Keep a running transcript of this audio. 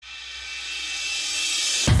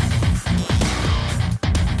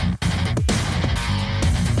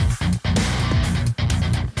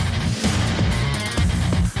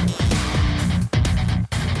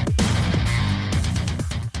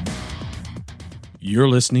You're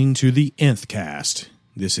listening to the Nth Cast.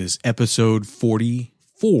 This is episode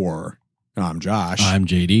 44. I'm Josh. I'm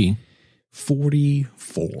JD.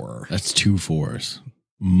 44. That's 2 4s.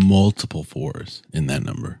 Multiple 4s in that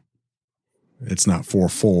number. It's not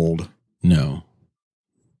fourfold. No.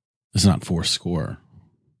 It's not 4 score.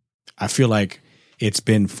 I feel like it's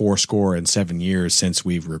been 7 years since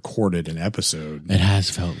we've recorded an episode. It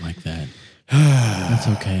has felt like that. That's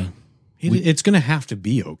okay. It's going to have to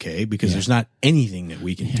be okay because there's not anything that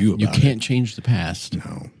we can do about it. You can't change the past.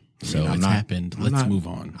 No. So it's happened. Let's move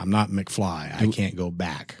on. I'm not McFly. I can't go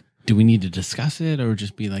back. Do we need to discuss it or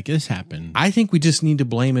just be like, this happened? I think we just need to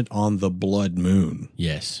blame it on the blood moon.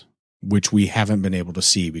 Yes. Which we haven't been able to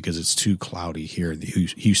see because it's too cloudy here in the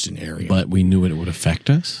Houston area. But we knew it would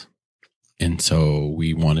affect us. And so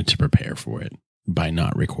we wanted to prepare for it by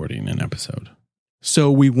not recording an episode.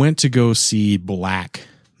 So we went to go see Black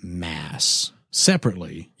Mass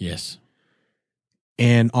separately. Yes.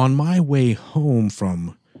 And on my way home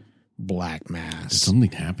from Black Mass, Did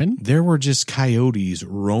something happen? there were just coyotes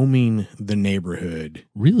roaming the neighborhood.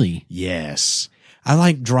 Really? Yes. I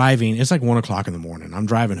like driving. It's like 1 o'clock in the morning. I'm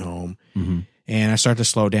driving home and I start to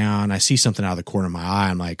slow down. I see something out of the corner of my eye.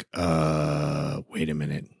 I'm like, wait a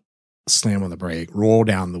minute. Slam on the brake, roll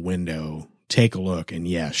down the window, take a look. And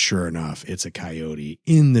yes, sure enough, it's a coyote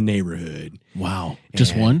in the neighborhood. Wow.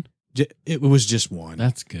 Just And one? It was just one.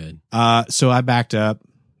 That's good. So I backed up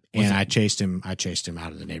and I chased him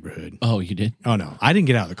out of the neighborhood. Oh, you did? Oh no, I didn't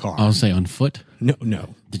get out of the car. I'll say on foot.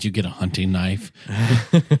 No. Did you get a hunting knife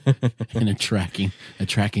and a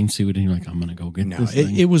tracking suit, and you're like, I'm gonna go get No, this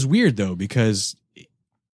thing? it was weird though because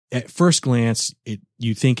at first glance,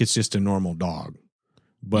 you think it's just a normal dog,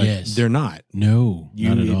 but Yes. they're not. No,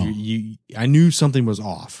 not at all. I knew something was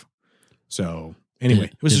off. So anyway,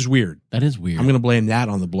 it was just weird. That is weird. I'm going to blame that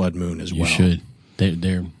on the blood moon as You well. should.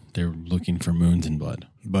 They're looking for moons and blood.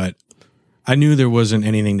 But I knew there wasn't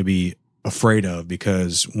anything to be afraid of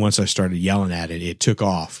because once I started yelling at it, it took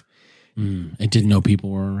off. It didn't know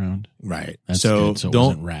people were around. Right. That's so good. So it don't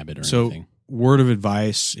wasn't rabid or anything. Word of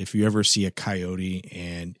advice: if you ever see a coyote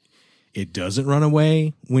and it doesn't run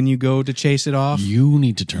away when you go to chase it off, You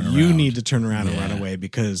need to turn around. you need to turn around and Yeah. run away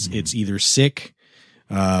because it's either sick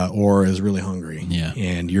or is really hungry. Yeah.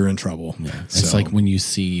 And you're in trouble. Yeah. So- It's like when you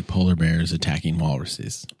see polar bears attacking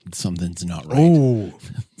walruses. Something's not right. oh,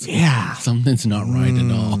 yeah. Something's not right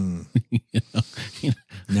at all. You know?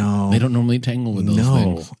 No. They don't normally tangle with those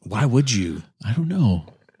things. Why would you? I don't know.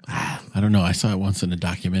 I don't know. I saw it once in a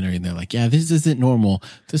documentary and they're like, yeah, this isn't normal.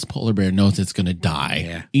 This polar bear knows it's going to die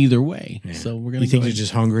Yeah. either way. Yeah. So we're going You to think you're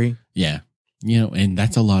just hungry? Yeah. And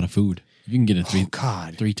that's a lot of food. You can get a Oh,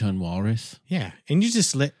 God. 3-ton walrus. Yeah. And you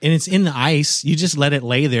just and it's in the ice. You just let it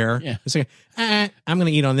lay there. Yeah. It's like, I'm going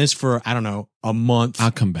to eat on this for, I don't know, a month.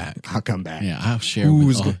 I'll come back. I'll come back. Yeah. I'll share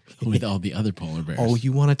Who's with all the other polar bears. Oh,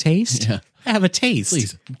 you want a taste? Yeah. Have a taste.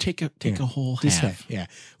 Please take a whole Just half. Yeah.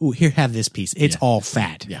 Ooh, here, have this piece. It's all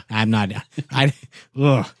fat. Yeah. I'm not, I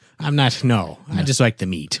just like the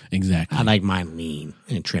meat. Exactly. I like mine lean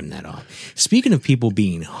and trim that off. Speaking of people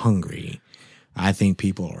being hungry, I think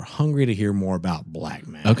people are hungry to hear more about Black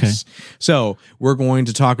Mass. Okay. So we're going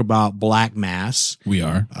to talk about Black Mass. We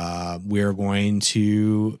are. We're going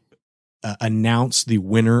to announce the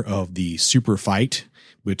winner of the super fight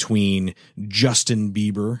between Justin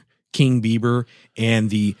Bieber, King Bieber, and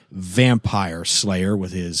the Vampire Slayer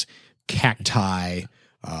with his cacti.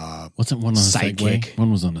 Wasn't one on a sidekick. Segway? One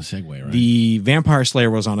was on a Segway, right? The Vampire Slayer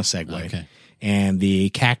was on a Segway. Okay. And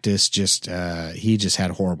the cactus he just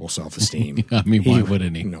had horrible self-esteem. I mean, why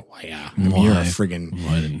wouldn't he? No, yeah. I mean, you're a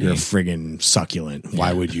friggin' succulent.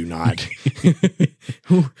 Why would you not?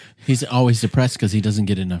 He's always depressed because he doesn't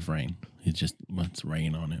get enough rain. He just wants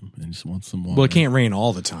rain on him and just wants some water. Well, it can't rain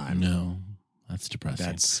all the time. No, that's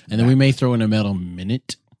depressing. And then we may throw in a metal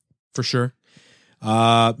minute. For sure.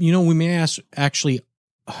 We may actually,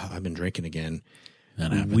 I've been drinking again.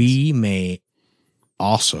 That happens. We may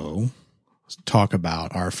also talk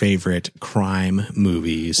about our favorite crime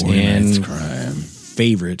movies Organized and crime.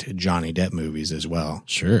 favorite Johnny Depp movies as well.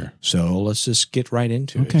 Sure. So let's just get right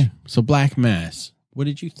into it. Okay. So Black Mass. What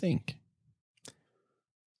did you think?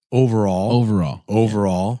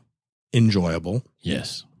 Overall, enjoyable.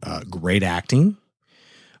 Yes. Great acting.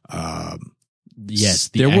 Yes,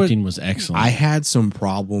 the acting was excellent. I had some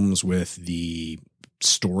problems with the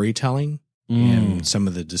storytelling and some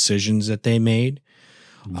of the decisions that they made.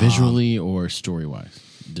 Visually or story-wise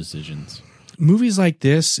decisions? Movies like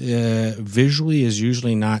this, visually is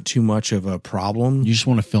usually not too much of a problem. You just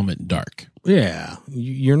want to film it dark. Yeah.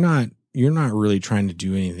 You're not really trying to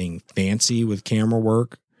do anything fancy with camera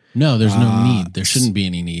work. No, there's no need. There shouldn't be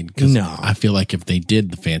any need. 'Cause No. I feel like if they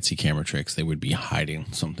did the fancy camera tricks, they would be hiding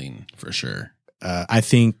something for sure. I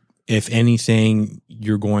think if anything,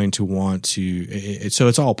 you're going to want to. So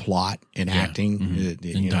it's all plot and acting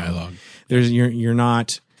And dialogue. You're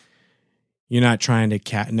not trying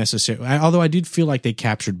to necessarily. Although I did feel like they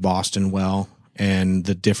captured Boston well and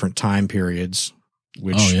the different time periods,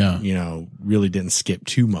 which really didn't skip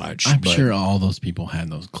too much. I'm sure all those people had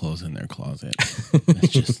those clothes in their closet.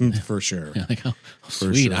 It's just for sure. like, oh,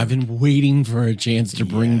 For sweet! sure. I've been waiting for a chance to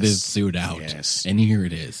bring Yes. this suit out, Yes. and here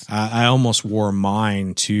it is. I almost wore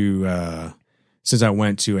mine to since I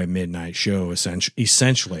went to a midnight show.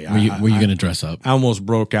 Essentially, Were you going to dress up? I almost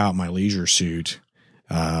broke out my leisure suit.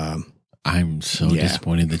 I'm so Yeah.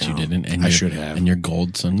 disappointed that you No, didn't. And I your- should have. And your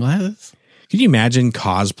gold sunglasses. Could you imagine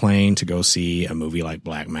cosplaying to go see a movie like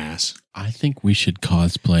Black Mass? I think we should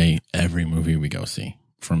cosplay every movie we go see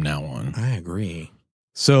from now on. I agree.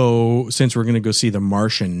 So, since we're going to go see The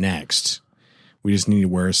Martian next, we just need to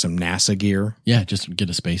wear some NASA gear. Yeah, just get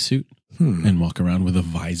a spacesuit and walk around with a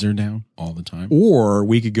visor down all the time. Or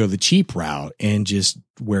we could go the cheap route and just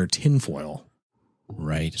wear tinfoil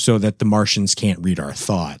Right. so that the Martians can't read our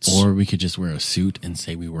thoughts. Or we could just wear a suit and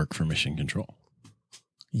say we work for Mission Control.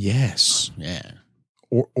 yes. Yeah.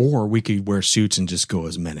 Or we could wear suits and just go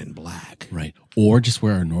as Men in Black. Right. Or just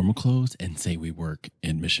wear our normal clothes and say we work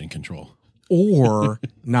in Mission Control. Or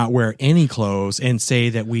not wear any clothes and say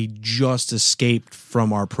that we just escaped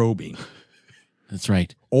from our probing. That's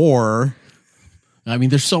right. Or I mean,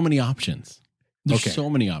 there's so many options. There's Okay. so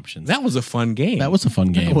many options. that was a fun game. That was a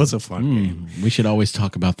fun game. That was a fun game. We should always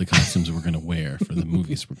talk about the costumes we're going to wear for the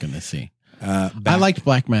movies we're going to see. I Back- liked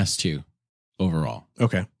Black Mass too, overall.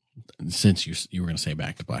 Okay. Since you were going to say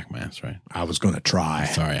back to Black Mass, right? I was going to try.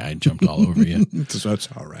 Sorry, I jumped all over you. That's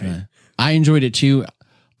all right. I enjoyed it too.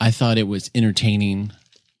 I thought it was entertaining.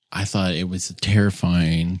 I thought it was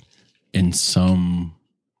terrifying in some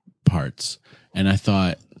parts. And I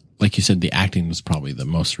thought, like you said, the acting was probably the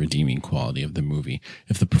most redeeming quality of the movie.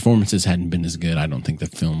 If the performances hadn't been as good, I don't think the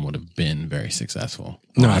film would have been very successful.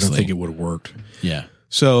 No, I don't honestly. think it would have worked. Yeah.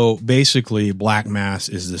 So basically, Black Mass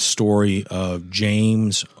is the story of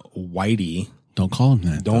James Whitey. Don't call him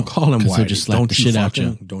that. Don't though, call him 'cause they'll Whitey. just slap the shit out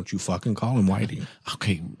you. Don't you fucking call him Whitey.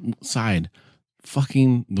 Okay, side.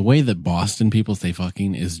 Fucking the way that Boston people say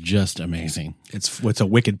fucking is just amazing. It's a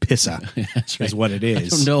wicked pissa. That's right. Is what it I is.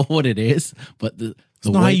 don't know what it is, but the That's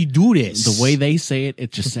not how way you do this. the way they say it,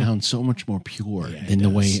 it just sounds so much more pure Yeah, it than the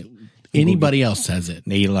does. way anybody else says it.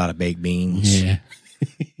 They eat a lot of baked beans. Yeah.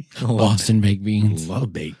 I love, Boston baked beans.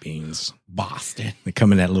 love baked beans. Boston. They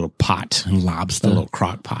come in that little pot, And the lobster. little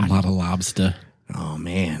crock A pot. lot of lobster. Oh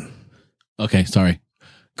man, Okay, sorry.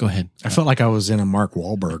 Go ahead. I felt like I was in a Mark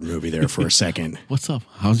Wahlberg movie there for a second. What's up?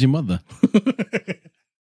 How's your mother?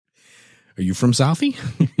 Are you from Southie?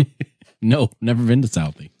 No, never been to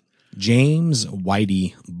Southie. James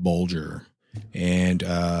Whitey Bulger. And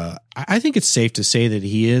I think it's safe to say that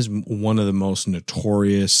he is one of the most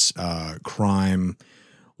notorious crime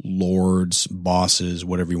lords, bosses,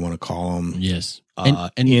 whatever you want to call them, Yes.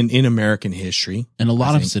 in American history. And a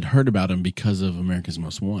lot I of us had heard about him because of America's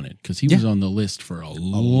Most Wanted, because he was on the list for a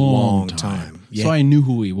long time. Yeah. So I knew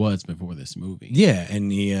who he was before this movie. Yeah,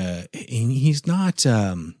 and he's not.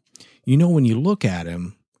 When you look at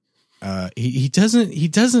him, he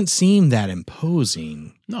doesn't seem that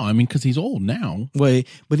imposing. No, I mean, because he's old now. Well,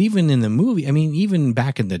 but even in the movie, I mean, even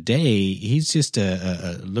back in the day, he's just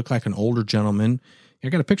looked like an older gentleman. I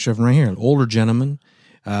got a picture of him right here, an older gentleman,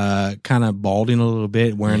 kind of balding a little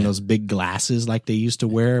bit, wearing those big glasses like they used to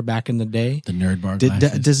wear back in the day. The nerd bar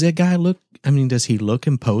glasses. Does that guy look? I mean, does he look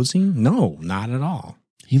imposing? No, not at all.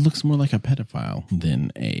 He looks more like a pedophile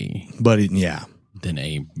than a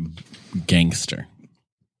gangster.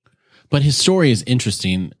 But his story is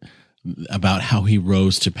interesting about how he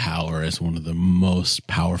rose to power as one of the most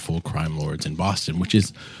powerful crime lords in Boston, which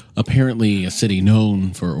is apparently a city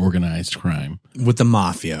known for organized crime. with the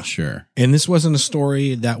mafia. Sure. And this wasn't a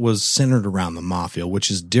story that was centered around the mafia, which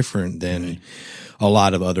is different than a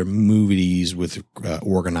lot of other movies with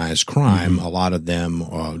organized crime. A lot of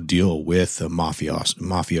them deal with the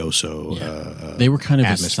mafioso. They were kind of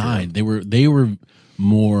atmosphere. aside. They were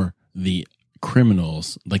more the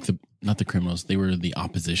criminals, like not the criminals. They were the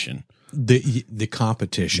opposition. The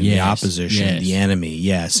competition, the Yes, opposition, yes. the enemy,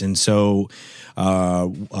 yes. And so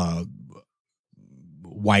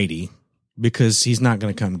Whitey, because he's not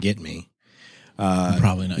going to come get me.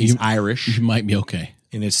 Probably not. He's You Irish. might be okay.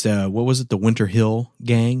 And it's what was it? The Winter Hill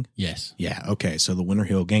Gang. Yes. Yeah. Okay. So the Winter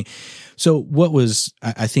Hill Gang. So what was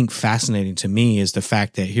I think fascinating to me is the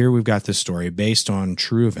fact that here we've got this story based on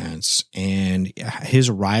true events and his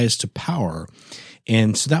rise to power.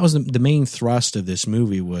 And so that was the main thrust of this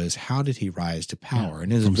movie was how did he rise to power? Yeah,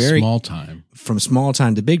 and it's from small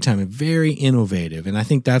time to big time and very innovative. And I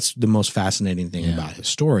think that's the most fascinating thing about his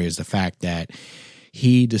story is the fact that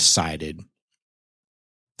he decided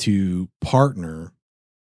to partner.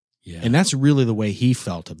 Yeah. And that's really the way he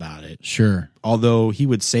felt about it. Sure. Although he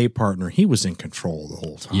would say partner, he was in control the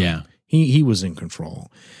whole time. Yeah. He was in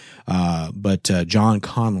control. But John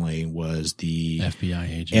Connolly was the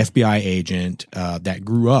FBI agent that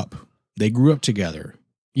grew up. They grew up together.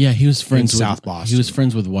 Yeah, he was friends in with South Boston. He was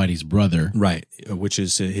friends with Whitey's brother. Right, which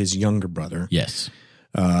is his younger brother. Yes.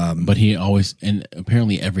 But he always, and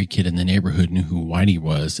apparently every kid in the neighborhood knew who Whitey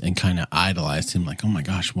was and kind of idolized him like, oh my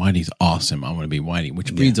gosh, Whitey's awesome. I want to be Whitey,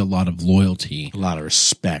 which breeds a lot of loyalty. A lot of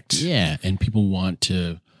respect. Yeah, and people want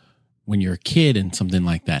to, when you're a kid and something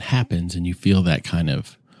like that happens and you feel that kind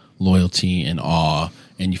of loyalty and awe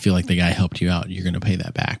and you feel like the guy helped you out, you're going to pay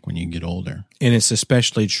that back when you get older. And it's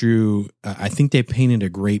especially true. I think they painted a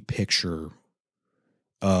great picture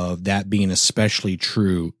of that being especially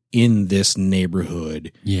true in this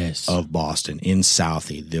neighborhood of Boston, in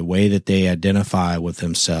Southie, the way that they identify with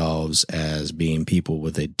themselves as being people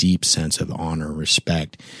with a deep sense of honor,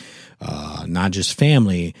 respect, not just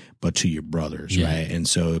family, but to your brothers, right? And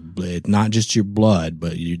so it's not just your blood,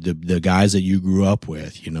 but the guys that you grew up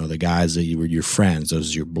with, the guys that you were your friends,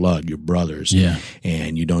 those are your blood, your brothers. Yeah.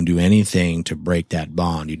 And you don't do anything to break that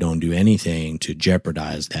bond. You don't do anything to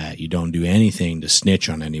jeopardize that. You don't do anything to snitch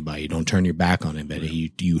on anybody. You don't turn your back on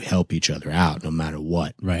anybody. You help each other out no matter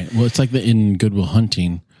what. Right. Well, it's like in Good Will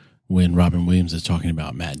Hunting, when Robin Williams is talking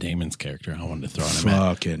about Matt Damon's character, I wanted to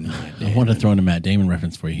throw in a Matt Damon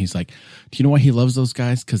reference for you. He's like, do you know why he loves those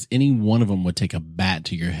guys? Because any one of them would take a bat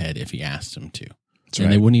to your head if he asked them to.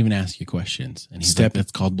 They wouldn't even ask you questions. And he's like,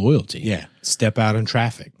 that's called loyalty. Yeah. Step out in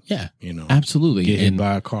traffic. Yeah. Absolutely. Get hit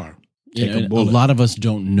by a car. Take a bullet. A lot of us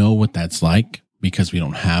don't know what that's like because we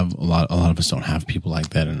don't have a lot of us don't have people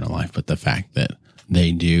like that in our life. But the fact that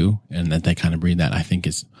they do and that they kind of breed that, I think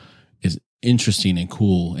is interesting and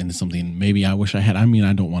cool, and it's something maybe I wish I had. I mean,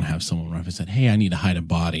 I don't want to have someone if I said, hey, I need to hide a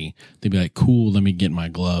body, they'd be like, cool, let me get my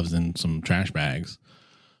gloves and some trash bags.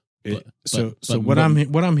 So what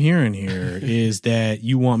I'm hearing here is that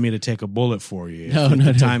you want me to take a bullet for you. If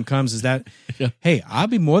the time comes, is that, hey, I'll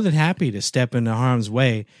be more than happy to step into harm's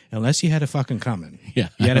way unless you had a fucking coming. Yeah.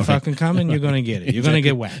 You had a fucking coming, you're going to get it. You're going to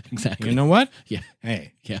get whacked. Exactly. You know what? Yeah.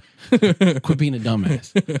 Hey. Yeah. Quit being a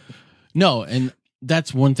dumbass. No, and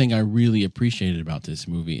that's one thing I really appreciated about this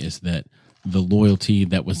movie is that the loyalty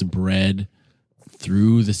that was bred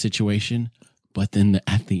through the situation, but then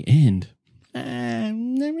at the end,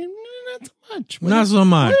 not so much. Not so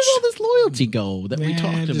much. Where did all this loyalty go that we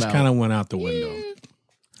talked about? It just kind of went out the window.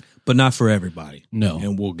 But not for everybody. No.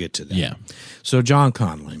 And we'll get to that. Yeah. So John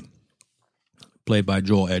Connolly, played by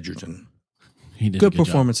Joel Edgerton. He did good a good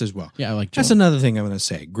performance job. as well. Yeah, I like Joel. That's another thing I'm going to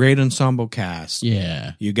say. Great ensemble cast.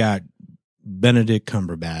 Yeah. You got Benedict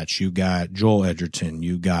Cumberbatch, you got Joel Edgerton,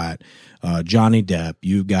 you got Johnny Depp,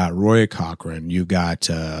 you got Roy Cochran, you got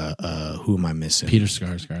who am I missing? Peter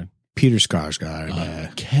Skarsgård.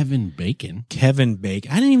 Kevin Bacon. I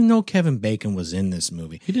didn't even know Kevin Bacon was in this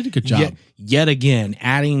movie. He did a good job. Yet again,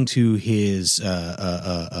 adding to his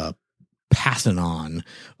Parthenon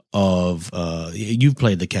of you've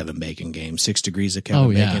played the Kevin Bacon game, 6 Degrees of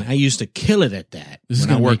Kevin Bacon. I used to kill it at that. This is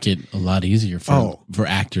going to make it a lot easier for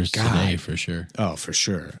actors today, for sure. Oh, for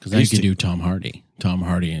sure. Because I could do Tom Hardy. Tom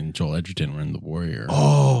Hardy and Joel Edgerton were in The Warrior.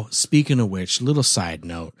 Oh, speaking of which, little side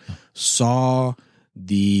note, saw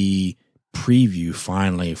the preview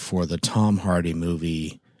finally for the Tom Hardy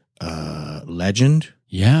movie Legend.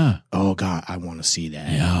 Yeah. Oh, God, I want to see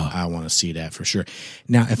that. Yeah. I want to see that for sure.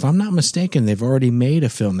 Now, if I'm not mistaken, they've already made a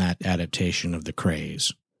film adaptation of The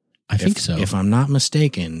Craze. I think so. If I'm not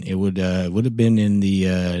mistaken, it would have been in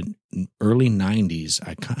the early 90s.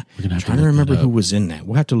 I'm trying to remember who was in that.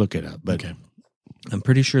 We'll have to look it up. But I'm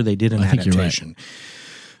pretty sure they did an adaptation.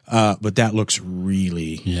 Right. But that looks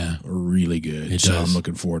really good. It so does. I'm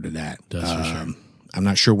looking forward to that. Does for sure. I'm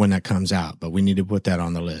not sure when that comes out, but we need to put that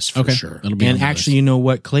on the list for sure. It'll be and actually, you know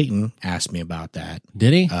what? Clayton asked me about that.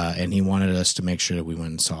 Did he? And he wanted us to make sure that we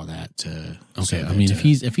went and saw that. Okay. I mean,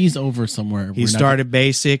 if he's over somewhere, he started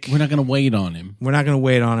basic. We're not going to wait on him. We're not going to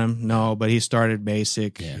wait on him. No, but he started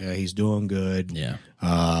basic. Yeah. He's doing good. Yeah.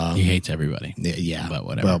 He hates everybody. Yeah. But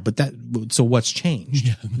whatever. Well, so what's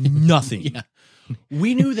changed? Nothing. Yeah.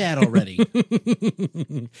 We knew that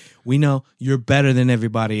already. We know you're better than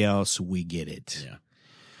everybody else. We get it. Yeah.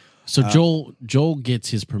 So Joel gets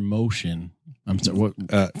his promotion. I'm sorry,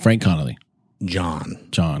 Frank Connolly. John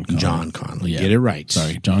Connolly. Yeah. Get it right.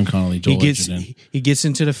 Sorry, John Connolly. Joel he gets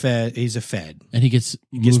into the Fed. He's a Fed, and he gets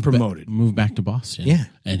promoted. Moved back to Boston. Yeah,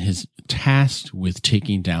 and is tasked with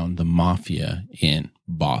taking down the mafia in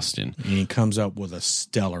Boston. And he comes up with a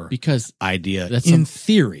stellar idea. That's in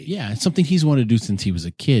theory. Yeah, it's something he's wanted to do since he was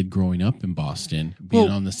a kid, growing up in Boston, being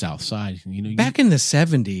on the South Side. Back in the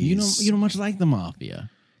 70s, you don't much like the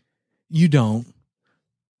mafia. You don't.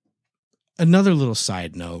 Another little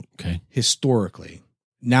side note. Okay. Historically,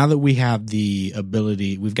 now that we have the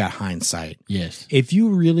ability, we've got hindsight. Yes. If you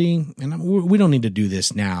really, and we don't need to do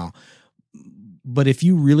this now, but if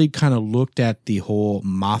you really kind of looked at the whole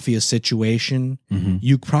mafia situation,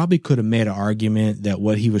 you probably could have made an argument that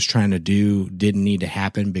what he was trying to do didn't need to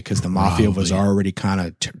happen because the mafia was already kind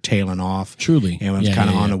of tailing off. Truly. And was kind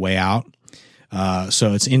of on the way out.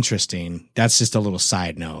 So it's interesting. That's just a little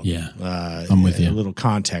side note. Yeah. I'm with you. A little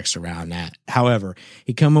context around that. However,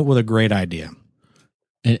 he came up with a great idea.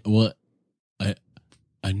 A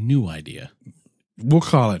new idea. We'll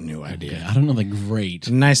call it a new idea. Okay. I don't know, like great.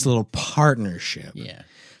 A nice little partnership. Yeah.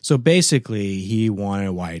 So basically, he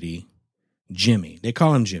wanted Whitey, Jimmy. They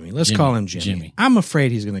call him Jimmy. Let's call him Jimmy. I'm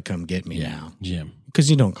afraid he's going to come get me now. Jim.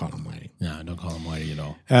 Because you don't call him Whitey. No, don't call him Whitey at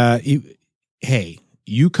all. Hey,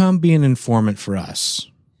 you come be an informant for us.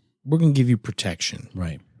 We're going to give you protection.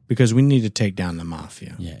 Right. Because we need to take down the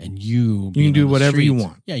mafia. Yeah, and you can do whatever you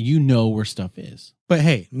want. Yeah, you know where stuff is. But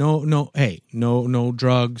hey, no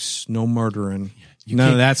drugs, no murdering,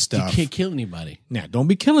 none of that stuff. You can't kill anybody. Now, don't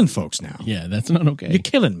be killing folks now. Yeah, that's not okay. You're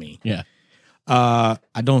killing me. Yeah. I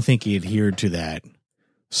don't think he adhered to that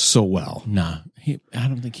so well. Nah, I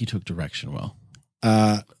don't think he took direction well.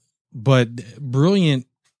 But brilliant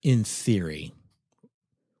in theory.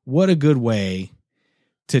 What a good way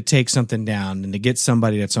to take something down and to get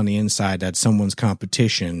somebody that's on the inside, that's someone's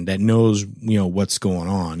competition, that knows, what's going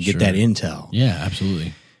on, get that intel. Yeah,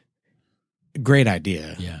 absolutely. Great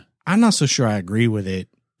idea. Yeah. I'm not so sure I agree with it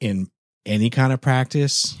in any kind of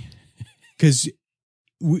practice because,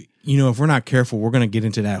 if we're not careful, we're going to get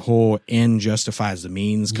into that whole end justifies the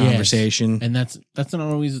means conversation. And that's not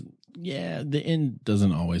always, the end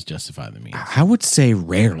doesn't always justify the means. I would say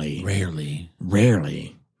rarely.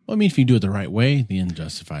 Rarely. Well, I mean, if you do it the right way, the end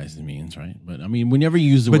justifies the means, right? But I mean, whenever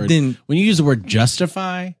you use when you use the word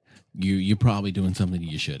justify, you're probably doing something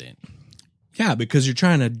you shouldn't. Yeah, because you're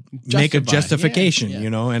trying to make a justification,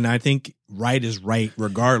 and I think right is right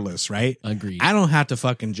regardless, right? Agreed. I don't have to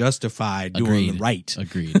fucking justify doing the right.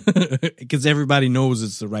 Agreed. Because everybody knows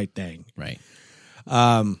it's the right thing. Right.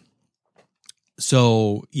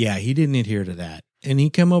 So yeah, he didn't adhere to that. And he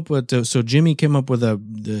came up with Jimmy came up with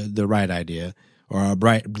the right idea. Or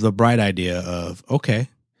the bright idea of, okay,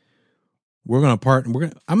 we're going to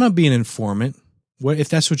partner. I'm going to be an informant, if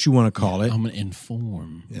that's what you want to call it. I'm going to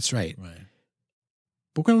inform. That's right. Right.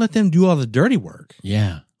 We're going to let them do all the dirty work.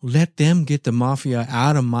 Yeah. Let them get the mafia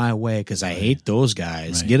out of my way because I hate those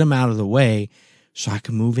guys. Right. Get them out of the way so I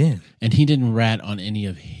can move in. And he didn't rat on any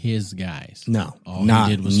of his guys. No. All he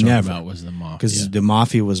did was talk about was the mafia. Because the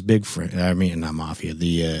mafia was big for, not mafia,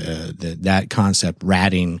 that concept,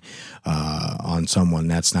 ratting on someone,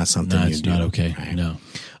 that's not something you do. That's not okay. Right?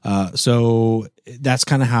 No. So that's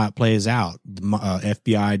kind of how it plays out. The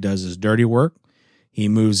FBI does his dirty work. He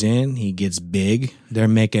moves in. He gets big. They're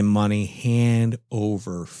making money hand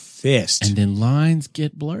over fist. And then lines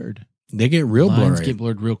get blurred. They get real blurry. Lines get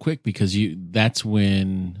blurred real quick because that's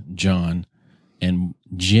when John and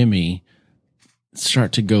Jimmy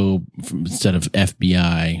start to go from, instead of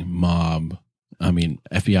FBI, mob,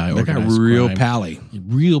 FBI they got real pally.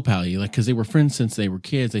 Real pally. Like, because they were friends since they were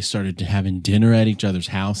kids. They started to having dinner at each other's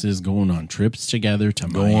houses, going on trips together to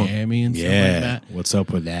Miami and stuff like that. What's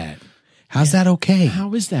up with that? How's that okay?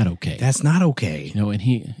 How is that okay? That's not okay.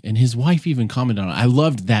 And his wife even commented on it. I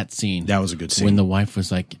loved that scene. That was a good scene. When the wife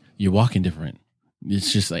was like, "You're walking different."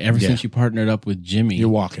 It's just like ever since you partnered up with Jimmy, you're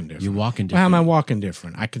walking different. Well, how am I walking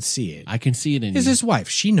different? I could see it. I can see it in Is his wife?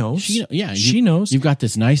 She knows. She knows. You've got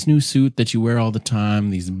this nice new suit that you wear all the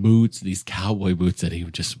time. These boots, these cowboy boots that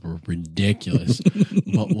just were ridiculous.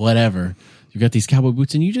 But whatever. You've got these cowboy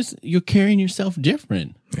boots, and you're carrying yourself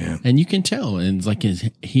different. Yeah. And you can tell. And it's like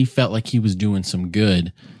he felt like he was doing some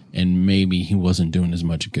good, and maybe he wasn't doing as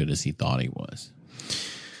much good as he thought he was.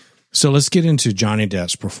 So let's get into Johnny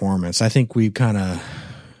Depp's performance. I think we kind of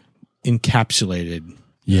encapsulated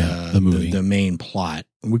the movie, the main plot.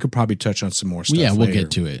 We could probably touch on some more stuff. Yeah, we'll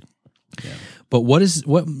get to it. Yeah. But what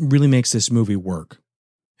really makes this movie work?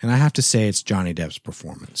 And I have to say it's Johnny Depp's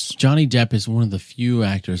performance. Johnny Depp is one of the few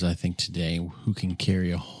actors I think today who can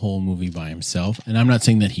carry a whole movie by himself. And I'm not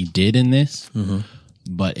saying that he did in this,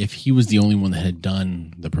 but if he was the only one that had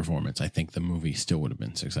done the performance, I think the movie still would have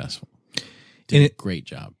been successful. Did a great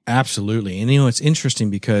job. Absolutely. And it's interesting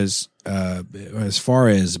because as far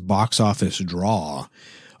as box office draw,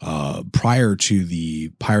 prior to the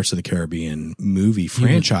Pirates of the Caribbean movie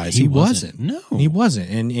franchise, he wasn't. No, he wasn't.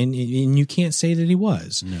 And you can't say that he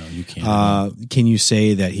was. No, you can't. Can you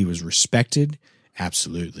say that he was respected?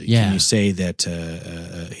 Absolutely. Yeah. Can you say that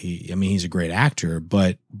he's a great actor,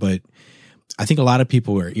 but I think a lot of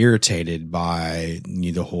people are irritated by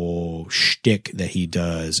the whole shtick that he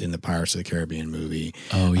does in the Pirates of the Caribbean movie.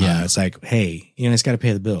 Oh yeah, it's like, hey, he's got to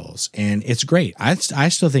pay the bills, and it's great. I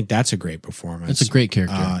still think that's a great performance. It's a great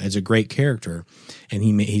character. It's a great character, and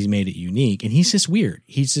he's made it unique. And he's just weird.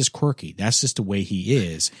 He's just quirky. That's just the way he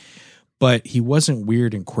is. But he wasn't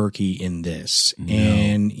weird and quirky in this,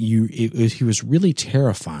 and he was really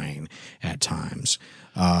terrifying at times.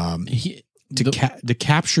 To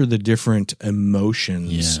capture the different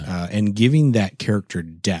emotions and giving that character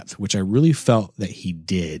depth, which I really felt that he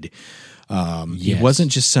did. He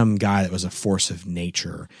wasn't just some guy that was a force of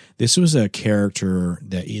nature. This was a character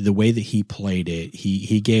that the way that he played it,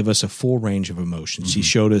 he gave us a full range of emotions. Mm-hmm. He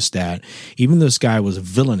showed us that even though this guy was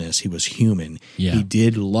villainous, he was human. Yeah. He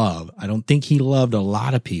did love. I don't think he loved a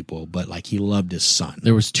lot of people, but like he loved his son.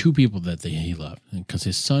 There was two people that he loved because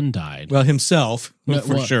his son died. Well, himself,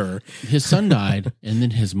 for sure. His son died, and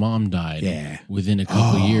then his mom died within a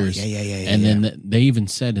couple of years. And then they even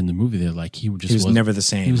said in the movie, they're like, he was never the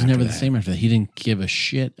same. He was never the same after that. He didn't give a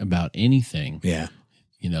shit about anything. Yeah.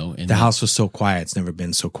 And the house was so quiet. It's never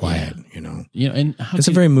been so quiet, and it's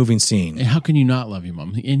a very moving scene. And how can you not love your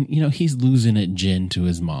mom? And, he's losing it, Jen, to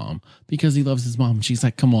his mom because he loves his mom. She's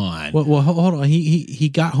like, come on. Well, hold on. He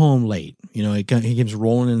got home late. He comes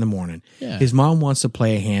rolling in the morning. Yeah. His mom wants to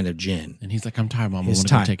play a hand of gin. And he's like, I'm tired, Mom. I want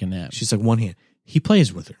to go take a nap. She's like, one hand. He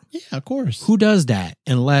plays with her. Yeah, of course. Who does that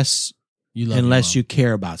unless you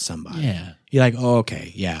care about somebody? Yeah. You're like, oh,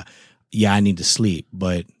 okay, yeah, I need to sleep,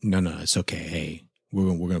 but no, it's okay. Hey,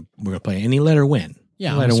 we're gonna play, and he let her win.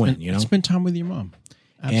 Yeah, let her win. Spend time with your mom.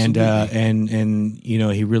 Absolutely. And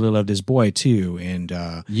he really loved his boy too, and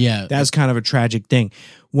that's kind of a tragic thing.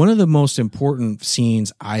 One of the most important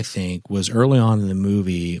scenes, I think, was early on in the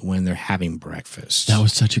movie when they're having breakfast. That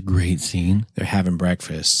was such a great scene. They're having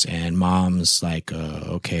breakfast, and mom's like,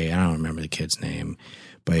 okay, I don't remember the kid's name,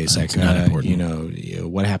 but he's like,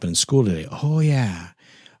 what happened in school today? Oh yeah.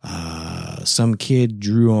 Some kid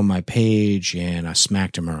drew on my page and I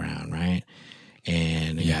smacked him around, right?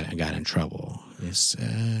 And I got in trouble.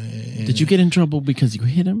 Did you get in trouble because you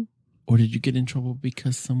hit him? Or did you get in trouble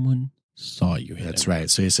because someone saw you hit him? That's right.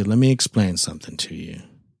 So he said, let me explain something to you.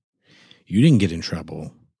 You didn't get in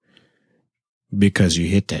trouble because you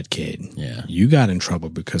hit that kid. Yeah. You got in trouble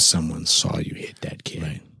because someone saw you hit that kid.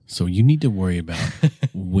 Right. So you need to worry about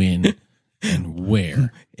when and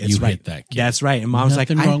where hit that kid. That's right. And mom's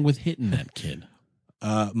nothing wrong with hitting that kid.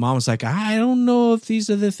 Mom's like, I don't know if these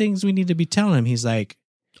are the things we need to be telling him. He's like,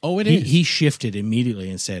 oh, it is. He shifted immediately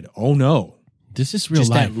and said, oh no, this is real just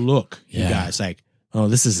life. That look, you guys, like, oh,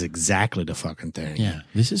 this is exactly the fucking thing. Yeah,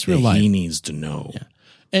 this is real life. He needs to know. Yeah,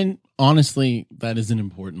 and honestly, that is an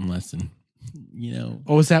important lesson.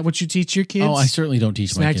 Oh, is that what you teach your kids? Oh, I certainly don't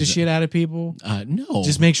teach my kids. Smack the shit out of people? No.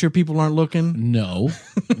 Just make sure people aren't looking? No.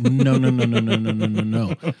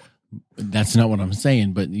 No. That's not what I'm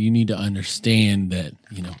saying, but you need to understand that,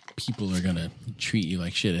 people are going to treat you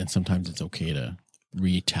like shit, and sometimes it's okay to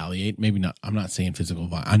retaliate. Maybe not. I'm not saying physical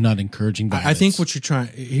violence. I'm not encouraging violence. I think what you're trying,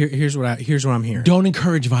 here's what I'm hearing. Don't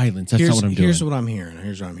encourage violence. That's not what I'm doing. Here's what I'm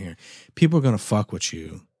hearing. People are going to fuck with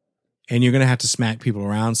you. And you're going to have to smack people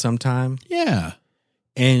around sometime. Yeah.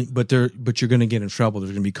 But you're going to get in trouble.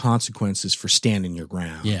 There's going to be consequences for standing your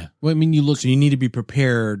ground. Yeah. Well, I mean, so you need to be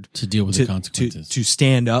prepared to deal with the consequences, to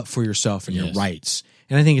stand up for yourself and your rights.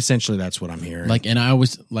 And I think essentially that's what I'm hearing. And I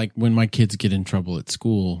always when my kids get in trouble at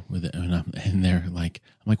school with it, and they're like,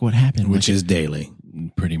 I'm like, what happened? Which is daily.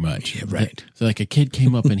 Pretty much. Yeah, right. So a kid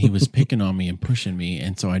came up and he was picking on me and pushing me.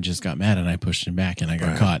 And so I just got mad and I pushed him back and I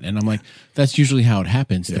got caught. And I'm like, that's usually how it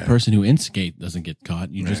happens. Yeah. The person who instigates doesn't get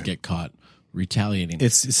caught. You just get caught retaliating.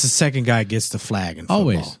 It's the second guy gets the flag in football.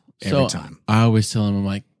 Always. Every time. I always tell him, I'm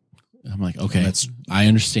like, okay, I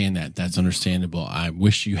understand that. That's understandable. I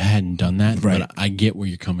wish you hadn't done that, but I get where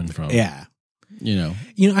you're coming from. Yeah.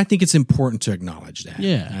 I think it's important to acknowledge that.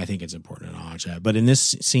 Yeah. I think it's important to acknowledge that. But in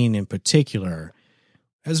this scene in particular,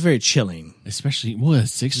 that was very chilling. Especially, a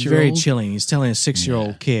 6-year-old? Very chilling. He's telling a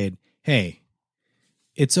 6-year-old kid, hey,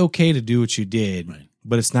 it's okay to do what you did,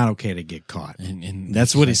 but it's not okay to get caught. And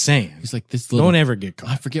That's what he's saying. He's like, this little, don't ever get I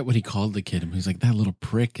caught. forget what he called the kid. He's like, that little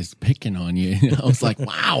prick is picking on you. I was like,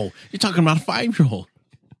 wow, you're talking about a 5-year-old.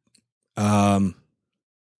 And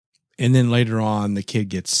then later on, the kid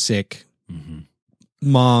gets sick. Mm-hmm.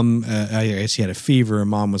 Mom, I guess he had a fever.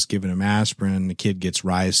 Mom was giving him aspirin. The kid gets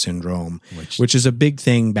Reye's syndrome, which is a big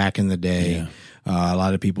thing back in the day. Yeah. A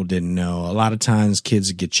lot of people didn't know. A lot of times,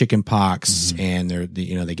 kids get chicken pox, and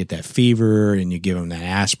they get that fever, and you give them that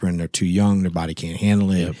aspirin. They're too young; their body can't handle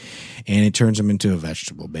it, and it turns them into a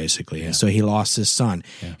vegetable, basically. Yeah. And so he lost his son,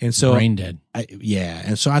 and so brain dead.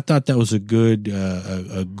 And so I thought that was a good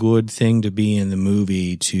thing to be in the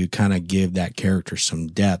movie, to kind of give that character some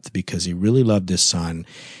depth, because he really loved his son,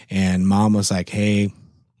 and Mom was like, "Hey,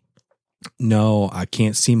 no, I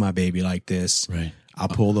can't see my baby like this. Right. I'll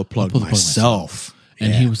pull the plug myself."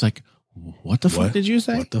 And he was like, what the fuck did you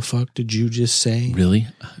say? What the fuck did you just say? Really?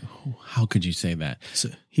 How could you say that? So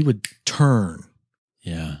he would turn.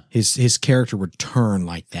 Yeah. His character would turn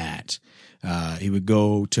like that. He would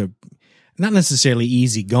go to, not necessarily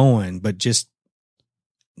easy going, but just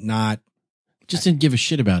didn't give a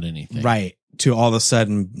shit about anything. Right. To all of a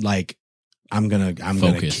sudden, like, I'm gonna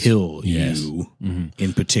kill you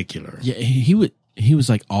in particular. Yeah, he was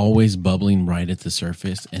like always bubbling right at the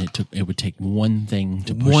surface, and it would take one thing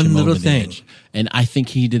to push him over the edge. And I think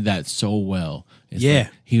he did that so well. Like,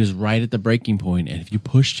 he was right at the breaking point, and if you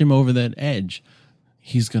pushed him over that edge,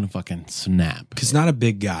 he's gonna fucking snap. Because not a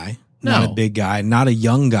big guy, not a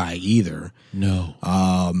young guy either. No.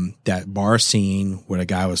 That bar scene where the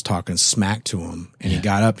guy was talking smack to him, and he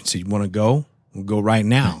got up and said, "You want to go? We'll go right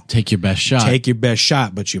now. Take your best shot. Take your best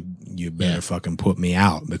shot, but you better fucking put me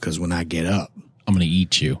out, because when I get up, I'm going to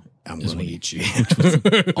eat you." I'm going to eat you.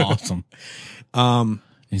 Awesome. And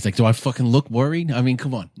he's like, do I fucking look worried? I mean,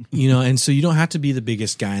 come on. And so you don't have to be the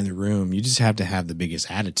biggest guy in the room. You just have to have the biggest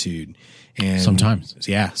attitude. And sometimes.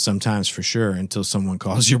 Yeah, sometimes for sure, until someone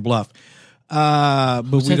calls your bluff. But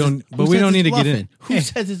we don't need to get in. Who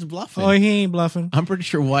says it's bluffing? Oh, he ain't bluffing. I'm pretty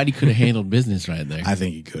sure Whitey could have handled business right there. I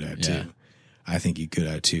think he could have too. I think he could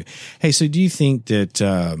have too. Hey, so do you think that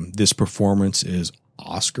this performance is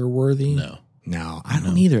Oscar worthy? No, I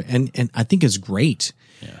don't either. And I think it's great.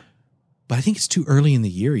 Yeah. But I think it's too early in the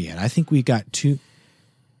year yet. I think we got too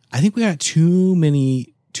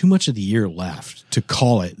much of the year left to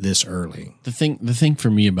call it this early. The thing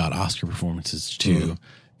for me about Oscar performances too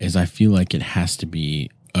is I feel like it has to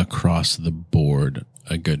be across the board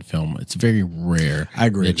a good film. It's very rare. I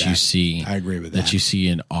agree that with you that. see. I agree with that. That you see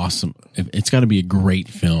an awesome. It's got to be a great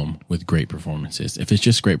film with great performances. If it's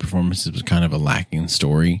just great performances with kind of a lacking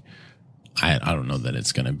story, I don't know that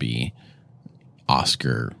it's going to be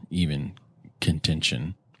Oscar even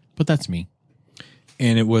contention. But that's me.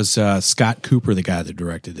 And it was Scott Cooper, the guy that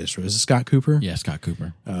directed this. Was it Scott Cooper? Yeah, Scott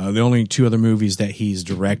Cooper. The only two other movies that he's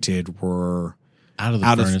directed were Out of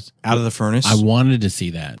the Furnace. I wanted to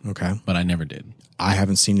see that. Okay. But I never did. I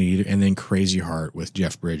haven't seen it either. And then Crazy Heart with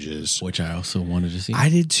Jeff Bridges, which I also wanted to see. I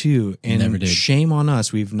did too. And never did. Shame on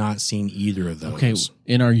us. We've not seen either of those. Okay.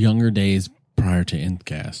 In our younger days prior to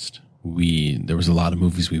Nthcast, there was a lot of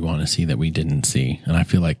movies we want to see that we didn't see. And I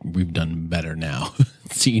feel like we've done better now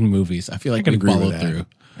seeing movies. I feel like we followed through.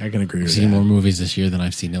 I can agree with that. I've seen more movies this year than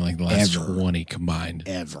I've seen in like the last 20 combined.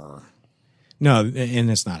 Ever. No,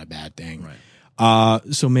 and it's not a bad thing. Right.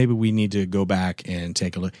 So maybe we need to go back and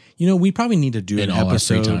take a look. We probably need to do an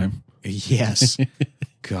episode. Our free time. Yes.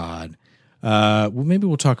 God. Well, maybe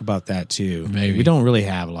we'll talk about that too. Maybe. We don't really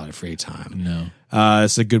have a lot of free time. No.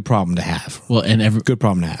 It's a good problem to have. Well, and good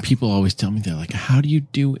problem to have. People always tell me, they're like, how do you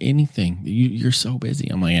do anything? You're so busy.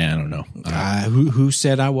 I'm like, I don't know. Who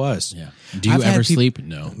said I was? Yeah. Do you ever sleep?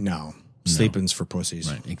 No. No. Sleeping's for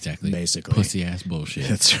pussies. Right. Exactly. Basically. Pussy ass bullshit.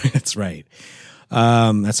 That's right.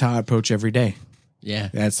 That's how I approach every day. Yeah.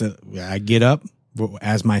 I get up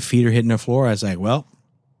as my feet are hitting the floor. I was like, well,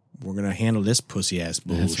 we're going to handle this pussy ass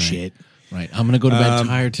bullshit. Right. I'm going to go to bed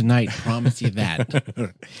tired tonight. Promise you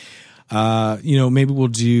that. Maybe we'll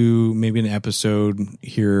do an episode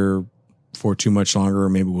here for Too Much Longer, or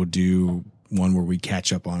maybe we'll do one where we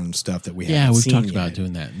catch up on stuff that we haven't seen. Yeah, we've talked about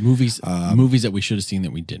doing that. Movies that we should have seen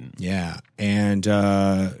that we didn't. Yeah. And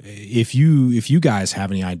if you guys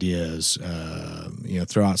have any ideas,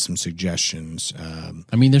 throw out some suggestions.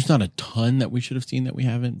 There's not a ton that we should have seen that we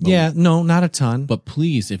haven't. No, not a ton. But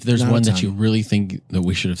please, if there's one that you really think that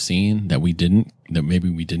we should have seen that we didn't, that maybe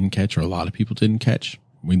we didn't catch or a lot of people didn't catch,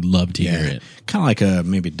 we'd love to hear it. Kind of like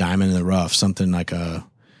maybe diamond in the rough, something like a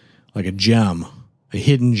gem. A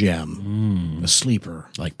hidden gem, a sleeper.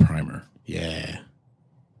 Like Primer. Yeah.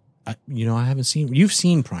 I haven't seen. You've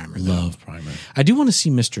seen Primer. Though. Love Primer. I do want to see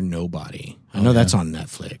Mr. Nobody. I know that's on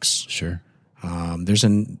Netflix. Sure. There's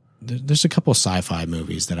a couple of sci-fi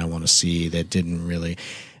movies that I want to see that didn't really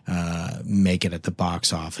make it at the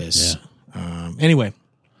box office. Yeah. Anyway,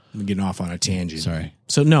 I'm getting off on a tangent. Sorry.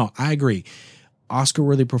 So no, I agree.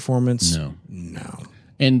 Oscar-worthy performance? No.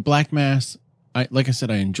 And Black Mass, like I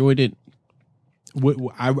said, I enjoyed it.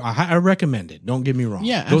 I recommend it. Don't get me wrong.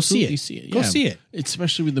 Yeah, go see it. Go Yeah. see it.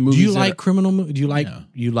 Especially with the movies. Do you like criminal? Do you like Yeah.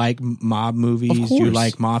 you like mob movies? Of course. Do you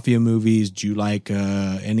like mafia movies? Do you like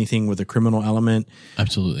anything with a criminal element?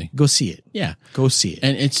 Absolutely. Go see it. Yeah. Go see it.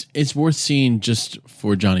 And it's worth seeing just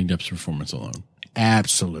for Johnny Depp's performance alone.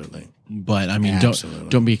 Absolutely. But I mean, Absolutely.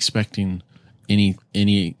 don't be expecting any.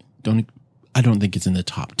 I don't think it's in the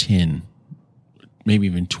top 10, maybe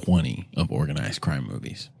even 20 of organized crime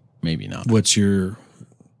movies. Maybe not. What's your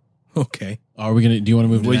okay? Are we gonna? Do you want to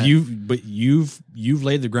move? To that? You've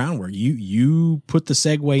laid the groundwork. You put the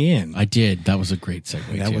segue in. I did. That was a great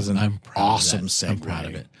segue. That too. was an I'm proud awesome of that. I'm segue. proud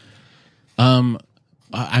of it.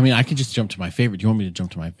 I mean, I can just jump to my favorite. Do you want me to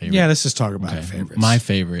jump to my favorite? Yeah, let's just talk about Okay. favorites. My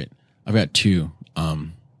favorite. I've got two.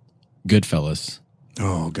 Goodfellas.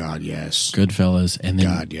 Oh God, yes. Goodfellas, and then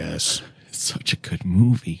God, yes. it's such a good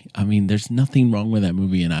movie. I mean, there's nothing wrong with that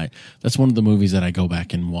movie, and that's one of the movies that I go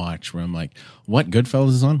back and watch where I'm like, "What, Goodfellas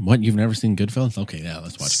is on? What, you've never seen Goodfellas? Okay, yeah,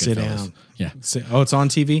 let's watch Sit Goodfellas." down. Yeah, It's on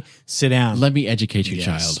TV. Sit down. let me educate you,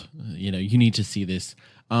 Yes. child. You need to see this.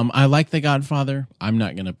 I like The Godfather. I'm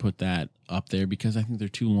not going to put that up there because I think they're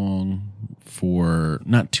too long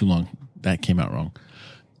not too long. That came out wrong.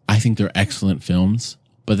 I think they're excellent films,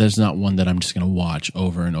 but there's not one that I'm just going to watch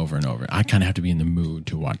over and over and over. I kind of have to be in the mood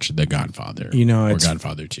to watch The Godfather, or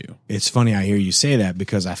Godfather 2. It's funny I hear you say that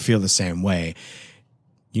because I feel the same way.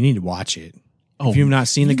 You need to watch it. Oh, if you've not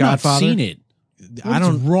seen The Godfather, seen it. What's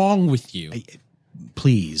wrong with you?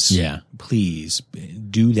 please, please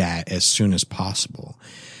do that as soon as possible.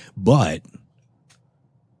 But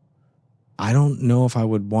I don't know if I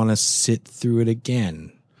would want to sit through it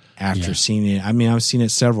again after seeing it. I mean, I've seen it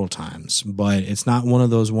several times, but it's not one of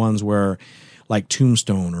those ones where like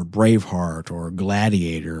Tombstone or Braveheart or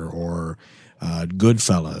Gladiator or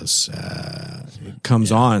Goodfellas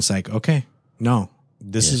comes on. It's like, okay, no,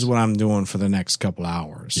 this is what I'm doing for the next couple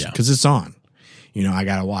hours. Yeah. Because it's on. I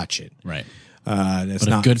got to watch it. Right. That's But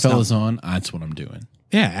not if Goodfellas on, that's what I'm doing.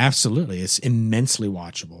 Yeah, absolutely. It's immensely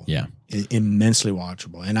watchable. Yeah. Immensely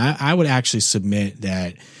watchable. And I would actually submit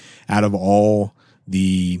that out of all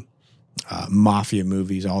the mafia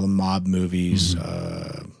movies, all the mob movies,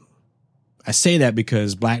 I say that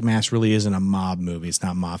because Black Mass really isn't a mob movie. It's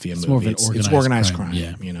not a mafia movie. More of an It's organized crime.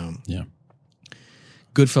 Yeah. Yeah. Yeah.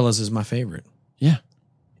 Goodfellas is my favorite. Yeah.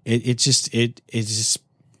 It's just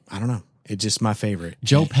I don't know. It's just my favorite.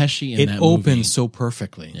 Joe Pesci in It that opens movie. so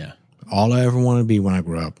perfectly. Yeah. All I ever wanted to be when I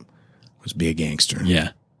grew up was be a gangster. Yeah.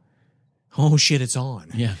 Oh shit, it's on.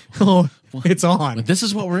 Yeah. Oh, it's on. But this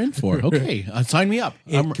is what we're in for. Okay. Sign me up.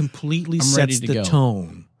 It completely I'm ready sets to the go.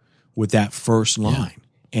 tone with that first line.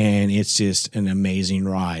 And it's just an amazing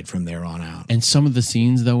ride from there on out. And some of the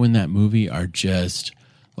scenes, though, in that movie are just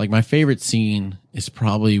like my favorite scene is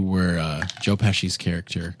probably where Joe Pesci's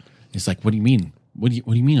character is like, "What do you mean? What do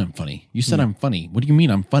you mean I'm funny? You said I'm funny. What do you mean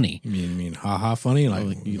I'm funny? You mean haha funny?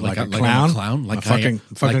 Like a I'm clown? a clown? Like a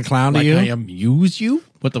fucking clown to like you? I amuse you?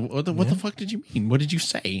 What the fuck did you mean? What did you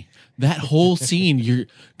say? That whole scene,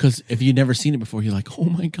 because if you've never seen it before, you're like, oh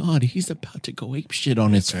my God, he's about to go ape shit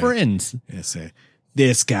on his friends. Yes,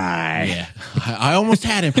 this guy. Yeah. I almost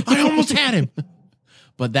had him.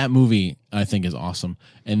 But that movie, I think, is awesome.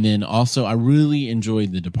 And then also, I really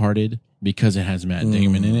enjoyed The Departed because it has Matt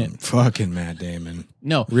Damon in it. Fucking Matt Damon.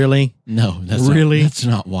 No. Really? No, that's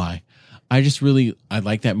not why. I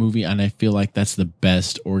like that movie, and I feel like that's the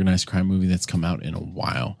best organized crime movie that's come out in a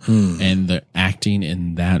while. And the acting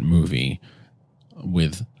in that movie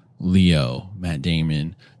with Leo, Matt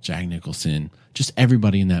Damon, Jack Nicholson, just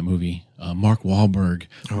everybody in that movie. Mark Wahlberg.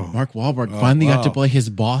 Mark Wahlberg finally got to play his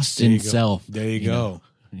Boston self. There you go.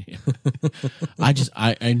 Yeah.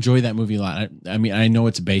 I enjoy that movie a lot. I mean, I know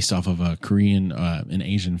it's based off of a Korean, an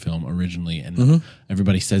Asian film originally, and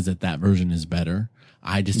everybody says that version is better.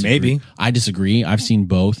 I disagree. Maybe. I disagree. I've seen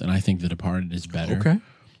both, and I think The Departed is better. Okay.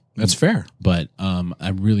 That's fair. But I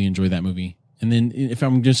really enjoy that movie. And then if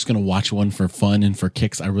I'm just going to watch one for fun and for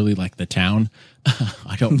kicks, I really like The Town.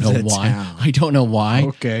 I don't know why. Town. I don't know why.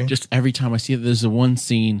 Okay. Just every time I see it, there's the one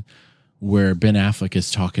scene where Ben Affleck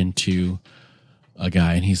is talking to a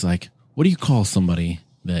guy, and he's like, "What do you call somebody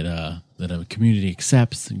that a community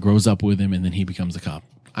accepts, grows up with him, and then he becomes a cop?"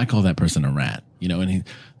 I call that person a rat. And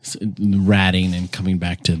he's ratting and coming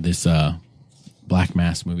back to this Black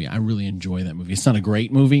Mass movie. I really enjoy that movie. It's not a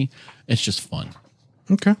great movie. It's just fun.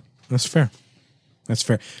 Okay, that's fair. That's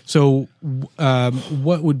fair. So,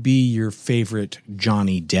 what would be your favorite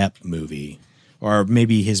Johnny Depp movie, or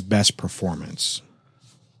maybe his best performance?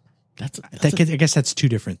 I guess that's two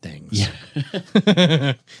different things.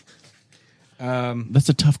 Yeah. That's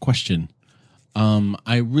a tough question.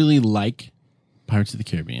 I really like Pirates of the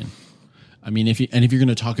Caribbean. I mean, if you're going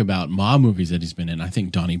to talk about mob movies that he's been in, I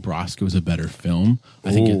think Donnie Brasco is a better film.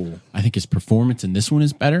 I think his performance in this one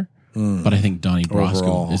is better, but I think Donnie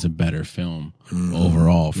Brasco is a better film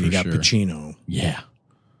overall. For sure, you got Pacino. Yeah.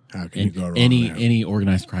 How can you go wrong there? Any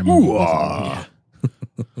organized crime movie? Yeah.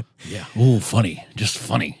 Yeah. Oh, funny. Just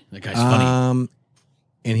funny. That guy's funny.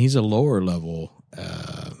 And he's a lower level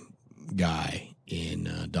guy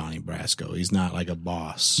in Donnie Brasco. He's not like a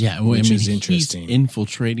boss. Yeah, which is interesting. He's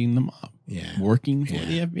infiltrating the mob. Yeah, working for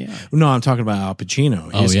the FBI. No, I'm talking about Al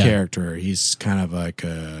Pacino. His character. He's kind of like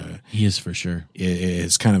he is for sure.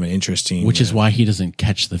 It's kind of an interesting, which is why he doesn't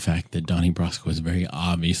catch the fact that Donnie Brasco is very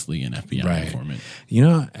obviously an FBI informant. You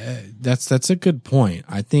know, that's a good point.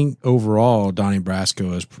 I think overall, Donnie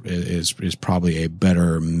Brasco is probably a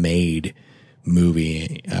better made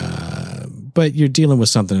movie, but you're dealing with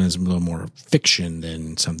something that's a little more fiction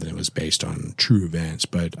than something that was based on true events.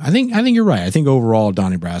 But I think you're right. I think overall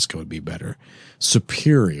Donnie Brasco would be better,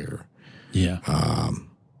 superior. Yeah.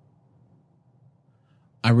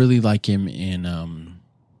 I really like him in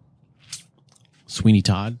Sweeney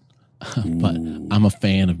Todd, but I'm a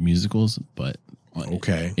fan of musicals. But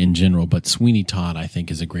in general, but Sweeney Todd I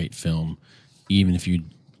think is a great film, even if you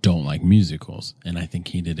don't like musicals, and I think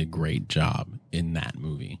he did a great job in that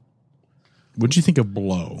movie. What'd you think of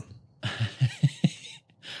Blow?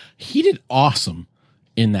 He did awesome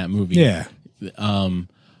in that movie. Yeah.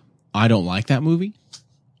 I don't like that movie.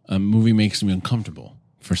 A movie makes me uncomfortable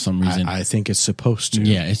for some reason. I think it's supposed to.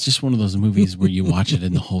 Yeah, it's just one of those movies where you watch it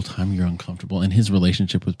and the whole time you're uncomfortable. And his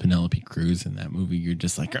relationship with Penelope Cruz in that movie, you're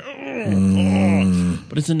just like,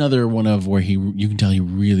 But it's another one of where you can tell he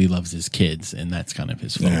really loves his kids, and that's kind of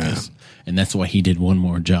his focus. Yeah. And that's why he did one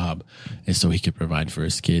more job, is so he could provide for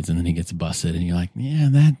his kids. And then he gets busted, and you're like, yeah,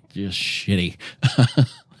 that's just shitty.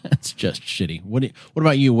 That's just shitty. What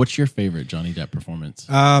about you? What's your favorite Johnny Depp performance?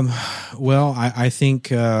 Well, I think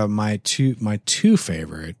my two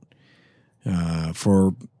favorite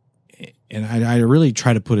and I really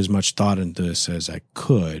try to put as much thought into this as I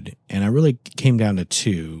could, and I really came down to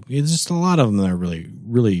two. It's just a lot of them that are really,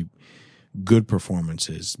 really good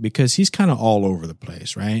performances because he's kind of all over the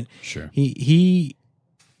place, right? Sure. He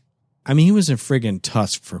was in friggin'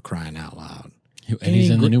 Tusk, for crying out loud. And he's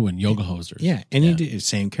in the new one, Yoga Hosers. Yeah, and he did the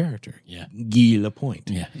same character. Yeah. Guy Lapointe.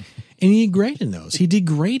 Yeah. And he did great in those. He did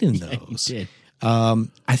great in those. He did.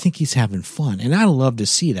 I think he's having fun, and I love to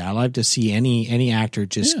see that. I love to see any actor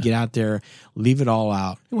just get out there, leave it all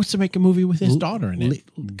out. He wants to make a movie with his daughter in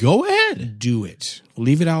it. Go ahead, do it.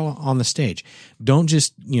 Leave it all on the stage. Don't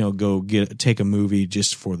just go take a movie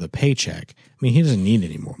just for the paycheck. I mean, he doesn't need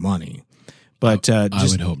any more money. But I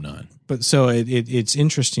would hope not. But so it's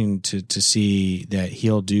interesting to see that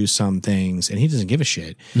he'll do some things, and he doesn't give a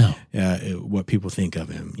shit. No, what people think of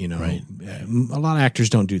him. Right. A lot of actors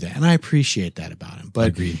don't do that, and I appreciate that about him. But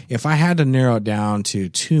Agreed. If I had to narrow it down to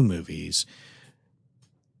two movies,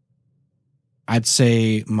 I'd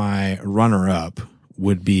say my runner-up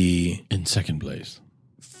would be in second place,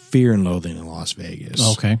 Fear and Loathing in Las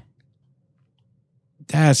Vegas. Okay,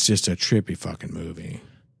 that's just a trippy fucking movie.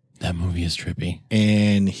 That movie is trippy.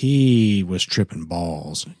 And he was tripping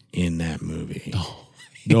balls in that movie.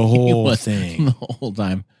 The whole thing. The whole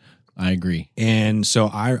time. I agree. And so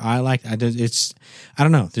I like it's I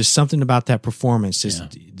don't know. There's something about that performance.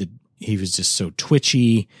 He was just so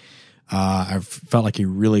twitchy. I felt like he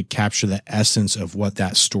really captured the essence of what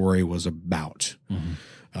that story was about.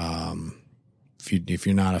 Mm-hmm. If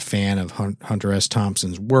you're not a fan of Hunter S.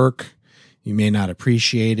 Thompson's work, you may not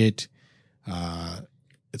appreciate it.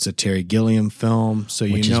 It's a Terry Gilliam film, so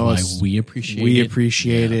which is why we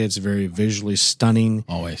appreciate it. It's very visually stunning.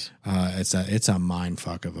 Always, it's a mind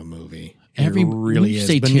fuck of a movie. Every really is.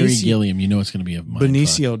 Say Terry Gilliam, you know it's going to be a mind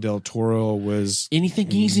Benicio fuck. Del Toro was anything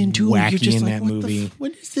he's into. Wacky you're just in like, that movie.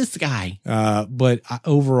 What is this guy? But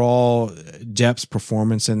overall, Depp's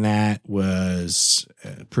performance in that was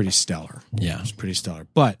pretty stellar. Yeah, it was pretty stellar.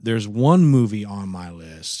 But there's one movie on my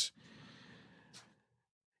list,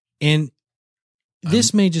 and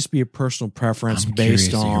this may just be a personal preference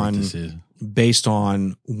based on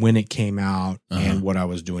when it came out and what I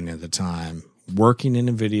was doing at the time. Working in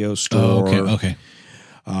a video store. Okay.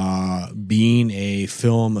 Being a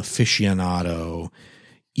film aficionado,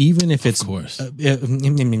 even if it's, Of course. let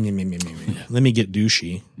me get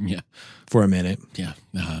douchey Yeah. for a minute. Yeah.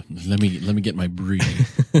 Let me get my brie.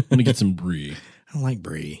 Let me get some brie. I don't like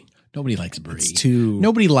brie. Nobody likes brie. It's too,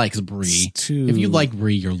 Nobody likes brie. it's too, If you like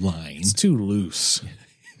brie, you're lying. it's too loose.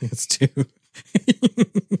 It's too,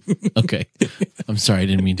 Okay. I'm sorry. I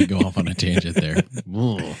didn't mean to go off on a tangent there.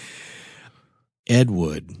 Ugh. Ed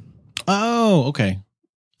Wood. Oh, okay.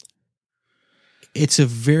 It's a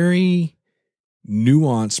very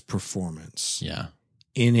nuanced performance Yeah.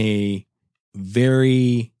 in a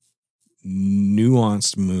very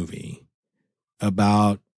nuanced movie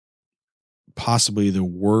about possibly the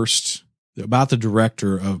worst, about the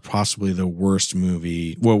director of possibly the worst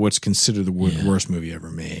movie, well, what's considered the Yeah. worst movie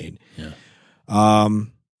ever made. Yeah.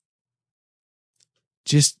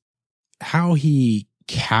 Just how he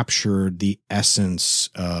captured the essence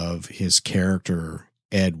of his character,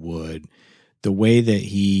 Ed Wood, the way that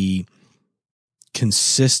he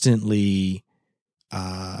consistently,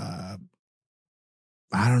 I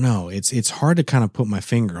don't know. It's hard to kind of put my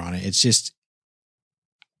finger on it. It's just,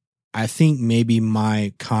 I think maybe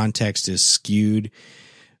my context is skewed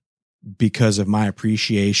because of my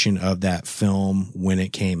appreciation of that film when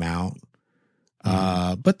it came out.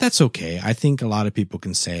 But that's okay. I think a lot of people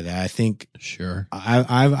can say that. I think Sure.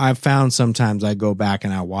 I've found sometimes I go back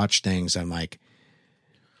and I watch things. I'm like,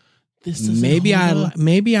 This doesn't maybe hold up.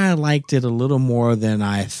 I liked it a little more than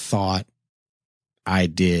I thought I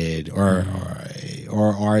did, or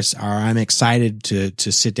I'm excited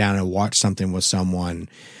to sit down and watch something with someone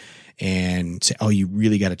and say, oh, you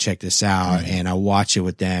really got to check this out. Right. And I watch it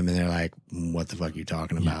with them and they're like, what the fuck are you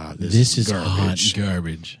talking about? This is garbage. hot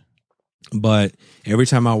garbage. But every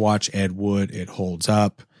time I watch Ed Wood, it holds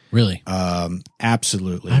up. Really?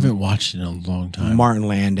 Absolutely. I haven't watched it in a long time. Martin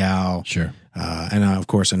Landau. Sure. And of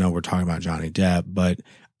course, I know we're talking about Johnny Depp, but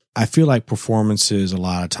I feel like performances a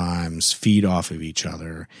lot of times feed off of each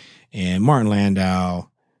other. And Martin Landau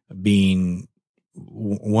being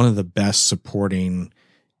one of the best supporting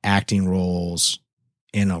acting roles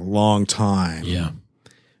in a long time. Yeah.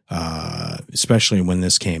 Especially when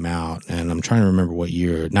this came out. And I'm trying to remember what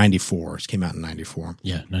year. 94. It came out in 94.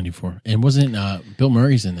 Yeah. 94. And wasn't Bill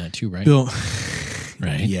Murray's in that too, right? Bill.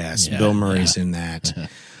 Right. Yes. Yeah, Bill Murray's yeah. in that.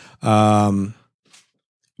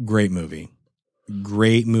 Great movie.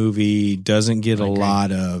 Great movie. Doesn't I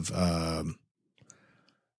agree.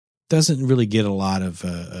 Doesn't really get a lot of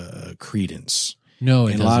credence. No,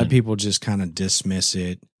 it And doesn't. a lot of people just kind of dismiss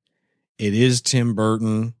it. It is Tim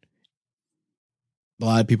Burton. A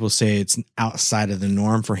lot of people say it's outside of the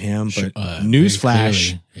norm for him, but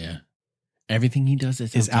newsflash Yeah. Everything he does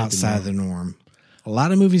is outside of the norm. A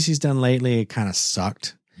lot of movies he's done lately kind of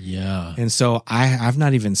sucked. Yeah. And so I've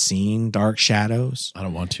not even seen Dark Shadows, I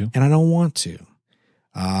don't want to. and I don't want to.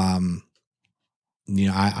 I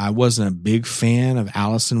wasn't a big fan of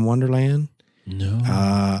Alice in Wonderland. No.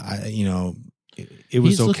 It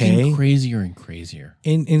was He's okay. looking crazier and crazier.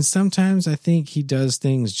 And sometimes I think he does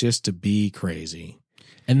things just to be crazy.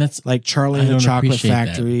 And that's Like Charlie I and the don't Chocolate appreciate that.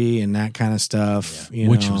 Factory and that kind of stuff.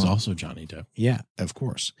 which was also Johnny Depp. Yeah, of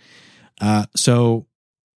course. So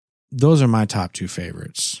those are my top two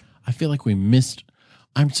favorites. I feel like we missed.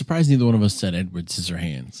 I'm surprised neither one of us said Edward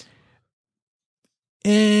Scissorhands.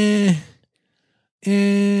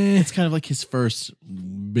 It's kind of like his first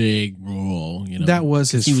big role, you know. That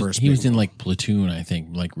was his first. He was big in role. like Platoon, I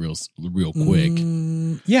think, like real quick.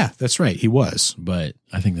 Yeah, that's right. He was. But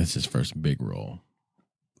I think that's his first big role.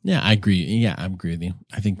 Yeah, I agree. Yeah, I agree with you.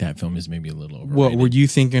 I think that film is maybe a little overrated. What were you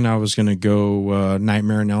thinking? I was going to go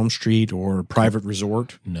Nightmare on Elm Street or Private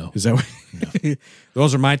Resort. No. Is that what?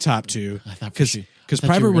 Those are my top two. I thought Because I thought you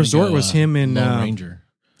Private were gonna Resort go, was him in Lone Ranger.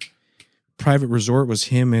 Private Resort was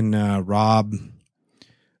him and Rob,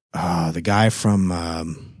 the guy from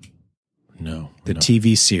No. the no.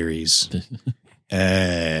 TV series.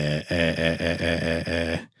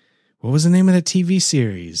 What was the name of that TV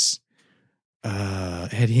series?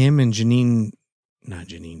 Had him and not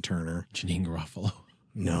Janine Turner. Janine Garofalo.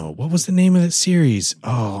 No, what was the name of that series?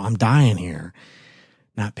 Oh, I'm dying here.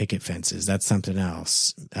 Not Picket Fences. That's something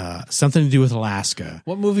else. Something to do with Alaska.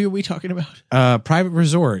 What movie are we talking about? Private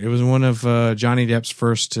Resort. It was one of Johnny Depp's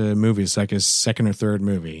first movies, like his second or third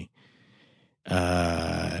movie.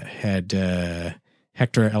 Had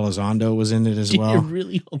Hector Elizondo was in it as well. Did you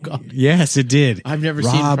really? Oh God. Yes, it did. I've never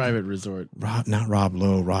seen Private Resort. Not Rob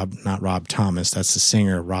Lowe. Not Rob Thomas. That's the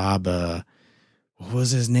singer. Rob. What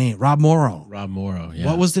was his name? Rob Morrow. Rob Morrow. Yeah.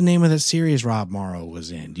 What was the name of that series Rob Morrow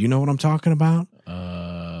was in? Do you know what I'm talking about?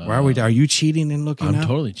 Where are we? Are you cheating and looking I'm up?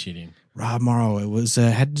 totally cheating. Rob Morrow. It was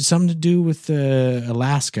had something to do with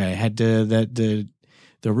Alaska. It had the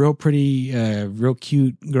the real pretty, real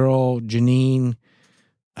cute girl, Janine.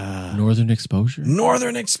 Northern Exposure.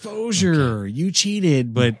 Northern Exposure. Okay. You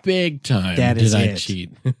cheated, but big time. That is I it. cheat?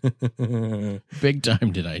 Big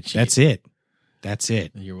time did I cheat? That's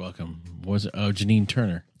it. You're welcome. Was it? Oh, Janine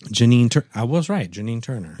Turner. I was right. Janine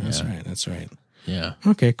Turner. That's right. Yeah.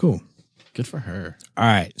 Okay, cool. Good for her. All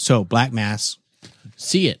right. So Black Mass.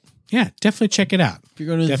 See it. Yeah, definitely check it out. If you're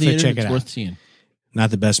going to the theater, it's worth seeing. Not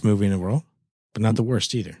the best movie in the world, but not the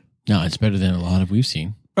worst either. No, it's better than a lot of we've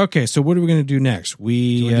seen. Okay, so what are we going to do next? Do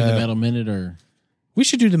you want to do the Metal Minute or? We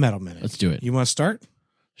should do the Metal Minute. Let's do it. You want to start?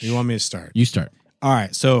 Or you want me to start? You start. All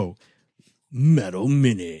right, so Metal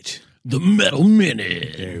Minute. The Metal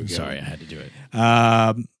Minute. There we go. Sorry, I had to do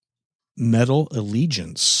it. Metal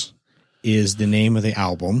Allegiance is the name of the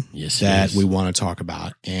album that we want to talk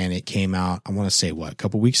about. And it came out, I want to say, a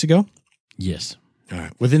couple weeks ago? Yes. All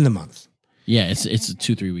right, within the month. Yeah, it's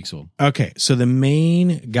 2-3 weeks old. Okay, so the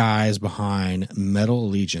main guys behind Metal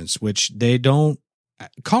Allegiance, which they don't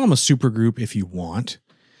call them a super group if you want,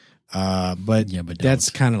 but that's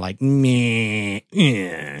kind of like meh.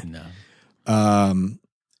 No.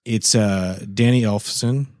 It's Danny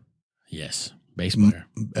Elfson. Yes, bass player.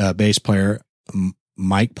 Bass player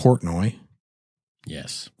Mike Portnoy.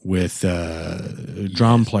 Yes, with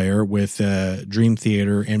drum player with Dream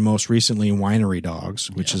Theater and most recently Winery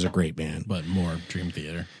Dogs, which is a great band. But more Dream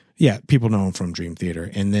Theater. Yeah, people know him from Dream Theater.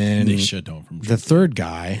 And then they should know him from Dream the third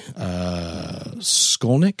guy,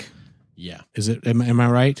 Skolnick. Yeah. Is it am I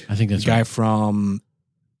right? I think that's the guy right. from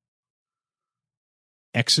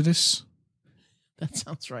Exodus. That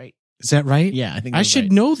sounds right. Is that right? Yeah, I think I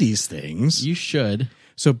should know these things. You should.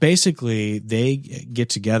 So basically, they get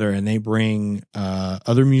together and they bring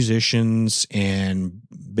other musicians, and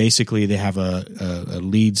basically they have a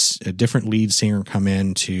different lead singer come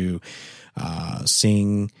in to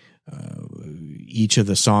sing each of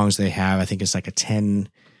the songs they have. I think it's like a 10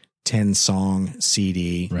 song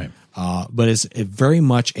CD, right? But it's very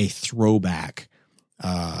much a throwback.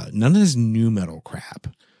 None of this new metal crap.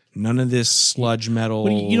 None of this sludge metal.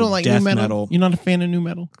 You don't like death new metal? You're not a fan of new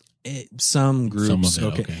metal? Some groups. Some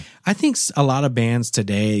of it, okay. I think a lot of bands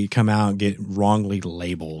today come out and get wrongly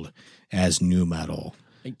labeled as new metal.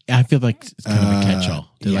 I feel like it's kind of a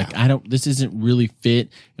catch-all. They're yeah. like, this isn't really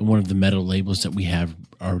fit in one of the metal labels that we have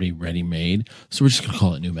already ready-made, so we're just going to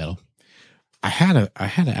call it new metal. I had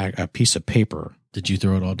a piece of paper. Did you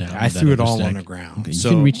throw it all down? I threw it all on the ground. Okay, so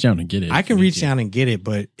you can reach down and get it. I can reach down and get it,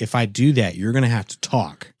 but if I do that, you're going to have to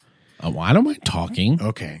talk. Oh, well, I don't mind talking.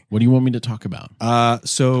 Okay. What do you want me to talk about?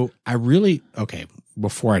 So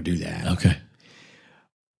before I do that. Okay.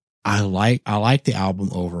 I like the album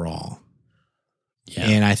overall. Yeah.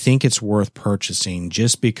 And I think it's worth purchasing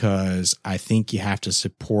just because I think you have to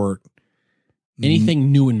support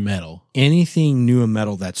anything new in metal. Anything new in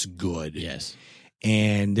metal that's good. Yes.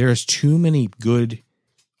 And there's too many good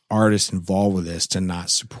artists involved with this to not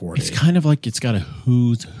support it. It's kind of like it's got a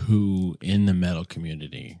who's who in the metal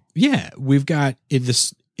community. Yeah, we've got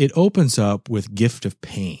it. It opens up with "Gift of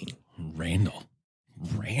Pain." Randall.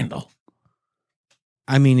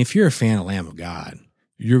 I mean, if you're a fan of Lamb of God,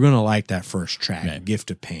 you're gonna like that first track, right.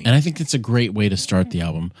 "Gift of Pain." And I think it's a great way to start the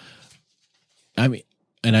album. I mean,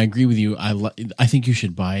 and I agree with you. I think you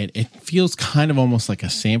should buy it. It feels kind of almost like a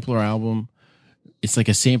sampler album. It's like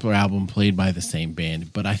a sampler album played by the same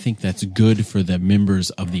band, but I think that's good for the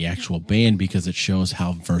members of the actual band because it shows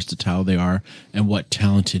how versatile they are and what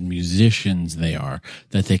talented musicians they are,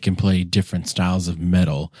 that they can play different styles of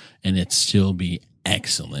metal and it still be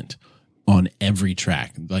excellent on every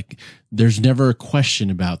track. Like there's never a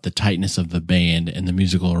question about the tightness of the band and the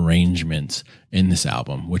musical arrangements in this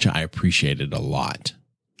album, which I appreciated a lot.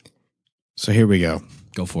 So here we go.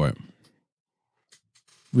 Go for it.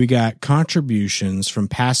 We got contributions from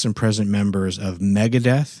past and present members of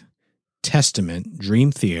Megadeth, Testament, Dream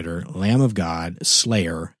Theater, Lamb of God,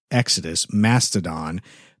 Slayer, Exodus, Mastodon,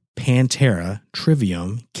 Pantera,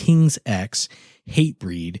 Trivium, King's X,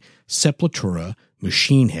 Hatebreed, Sepultura,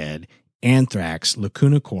 Machine Head, Anthrax,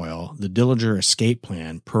 Lacuna Coil, The Dillinger Escape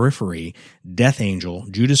Plan, Periphery, Death Angel,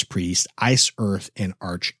 Judas Priest, Ice Earth, and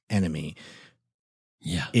Arch Enemy.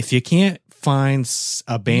 Yeah. If you can't find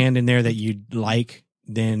a band in there that you like,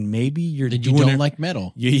 then maybe you don't like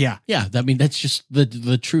metal. Yeah. Yeah. I mean, that's just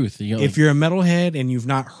the truth. If you're a metalhead and you've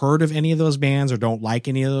not heard of any of those bands or don't like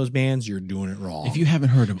any of those bands, you're doing it wrong. If you haven't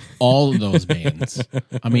heard of all of those bands,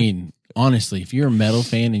 I mean, honestly, if you're a metal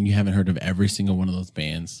fan and you haven't heard of every single one of those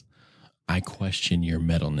bands, I question your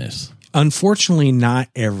metalness. Unfortunately, not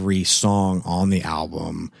every song on the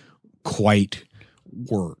album quite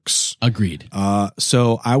works. Agreed.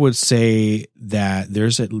 So I would say that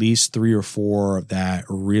there's at least 3 or 4 that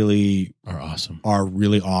really Are awesome.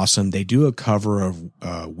 They do a cover of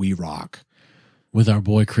We Rock. With our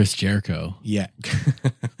boy Chris Jericho Yeah.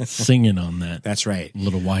 singing on that. That's right.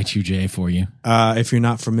 Little Y2J for you. If you're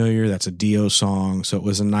not familiar, that's a Dio song. So it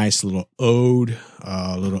was a nice little ode,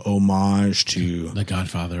 a little homage to The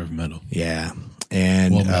Godfather of metal. Yeah.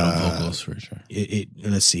 And Well, metal vocals for sure.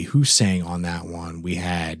 Let's see who sang on that one. We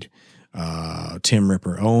had Tim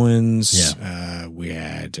Ripper Owens. Yeah. We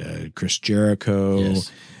had Chris Jericho.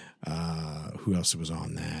 Yes. Who else was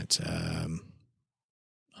on that? I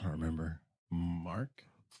don't remember. Mark?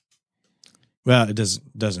 Well, it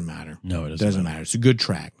doesn't matter. No, it Doesn't matter. It's a good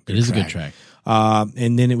track. It is a good track.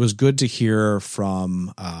 And then it was good to hear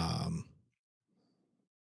from. I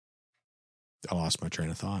lost my train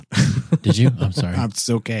of thought. Did you? I'm sorry. It's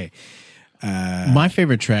okay. My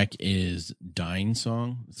favorite track is Dying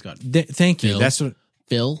Song. It's got Thank you. Phil. That's what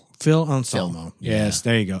Phil Anselmo. Phil. Yes,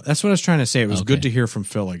 there you go. That's what I was trying to say. It was Okay. good to hear from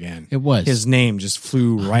Phil again. It was. His name just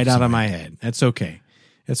flew right out sorry. of my head. That's okay.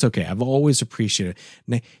 It's okay. I've always appreciated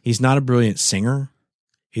it. He's not a brilliant singer.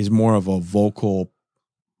 He's more of a vocal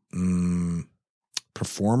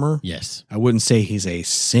performer. Yes. I wouldn't say he's a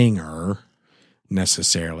singer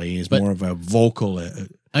necessarily. He's But- more of a vocal.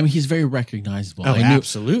 I mean, he's very recognizable. Oh, I knew,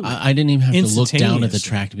 absolutely. I didn't even have to look down at the Instantaneous.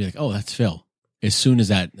 track to be like, oh, that's Phil. As soon as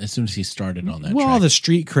he started on that well, track. the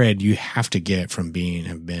street cred you have to get from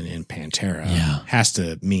have been in Pantera has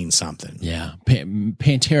to mean something. Yeah.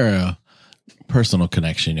 Pantera, personal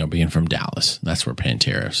connection, being from Dallas. That's where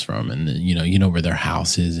Pantera's from. And, you know where their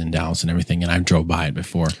house is in Dallas and everything. And I've drove by it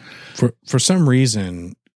before. For some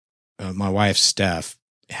reason, my wife, Steph,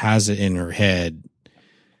 has it in her head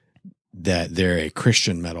that they're a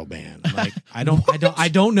Christian metal band. Like, I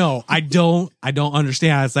don't know. I don't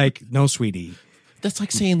understand. It's like, no, sweetie. That's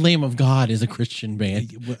like saying Lamb of God is a Christian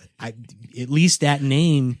band. At least that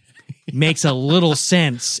name makes a little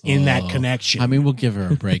sense in that connection. I mean, we'll give her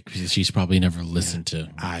a break because she's probably never listened to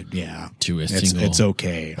a single. It's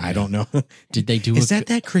okay. I don't know. Did they do? Is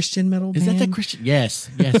that Christian metal? Is band? that Christian?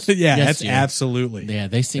 Yes. Yes. Yeah, yes, that's absolutely. Yeah,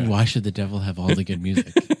 they sing. Why should the devil have all the good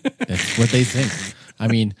music? That's what they sing. I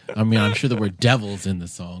mean, I'm sure the word "devil's" in the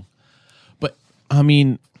song, but I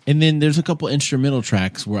mean. And then there's a couple instrumental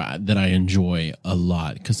tracks that I enjoy a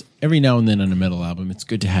lot because every now and then on a metal album, it's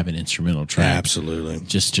good to have an instrumental track. Absolutely,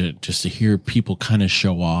 just to hear people kind of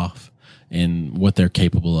show off and what they're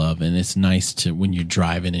capable of, and it's nice to when you're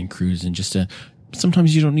driving and cruising.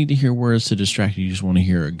 Sometimes you don't need to hear words to distract you; you just want to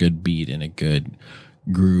hear a good beat and a good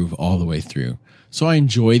groove all the way through. So I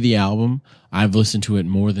enjoy the album. I've listened to it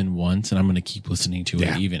more than once, and I'm going to keep listening to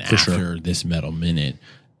it even after this Metal Minute.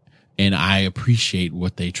 And I appreciate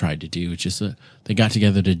what they tried to do. It's just they got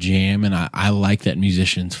together to jam, and I like that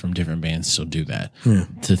musicians from different bands still do that.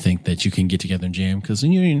 To think that you can get together and jam, because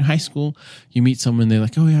when you're in high school, you meet someone, they're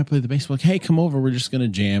like, "Oh yeah, I play the bass." Like, "Hey, come over. We're just gonna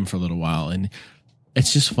jam for a little while," and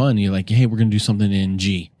it's just fun. You're like, "Hey, we're gonna do something in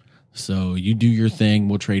G." So you do your thing.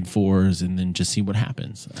 We'll trade fours, and then just see what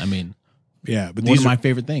happens. I mean, yeah, but one of my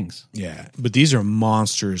favorite things. Yeah, but these are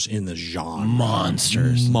monsters in the genre.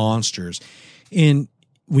 Monsters. And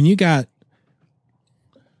when you got,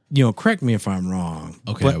 correct me if I'm wrong.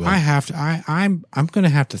 Okay, but I will. I have to. I'm going to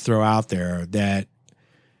have to throw out there that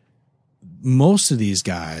most of these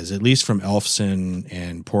guys, at least from Elfson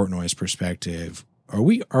and Portnoy's perspective, are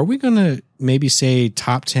we going to maybe say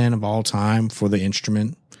top 10 of all time for the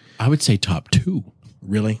instrument? I would say top 2.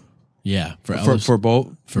 Really? Yeah, For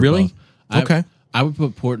both. For really? both. Okay. I would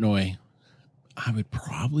put Portnoy. I would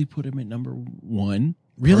probably put him at number 1.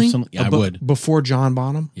 Really? Personally. Yeah, I would. Before John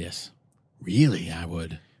Bonham? Yes. Really? Yeah, I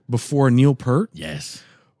would. Before Neil Peart? Yes.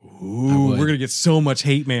 Ooh, we're gonna get so much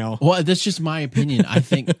hate mail. Well, that's just my opinion. I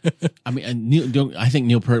think. I think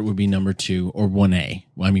Neil Peart would be number 2 or 1A.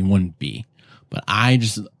 Well, I mean 1B. But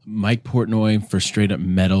Mike Portnoy for straight up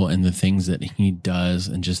metal and the things that he does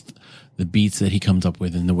and just the beats that he comes up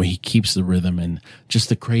with and the way he keeps the rhythm and just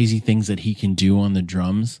the crazy things that he can do on the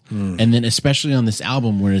drums. And then especially on this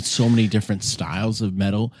album where it's so many different styles of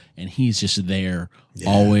metal and he's just there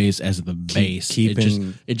always as the bass.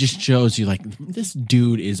 It just shows you like this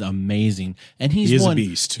dude is amazing. And he is a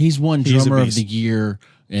beast. He's won He's a drummer of beast. the year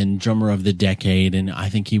and drummer of the decade, and I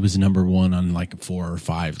think he was number 1 on like 4 or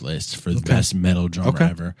 5 lists for the best metal drummer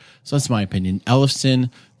ever. So that's my opinion. Ellefson,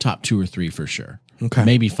 top 2 or 3 for sure. Okay.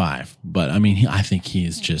 Maybe 5. But I mean, I think he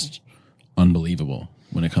is just unbelievable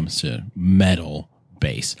when it comes to metal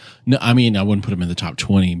bass. No, I mean, I wouldn't put him in the top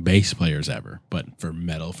 20 bass players ever, but for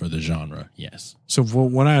metal, for the genre, yes. So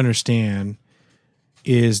what I understand,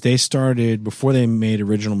 is they started before they made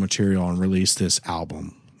original material and released this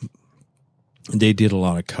album. They did a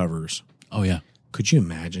lot of covers. Oh yeah. Could you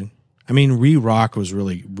imagine? I mean, Re-Rock was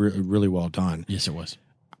really well done. Yes, it was.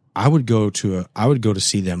 I would go to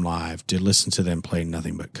see them live to listen to them play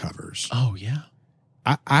nothing but covers. Oh yeah.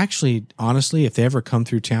 I actually, honestly, if they ever come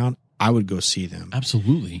through town, I would go see them.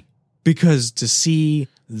 Absolutely. Because to see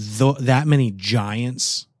that many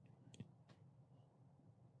giants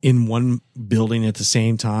in one building at the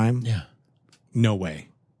same time, Yeah. no way.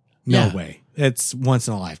 No Yeah. way. It's once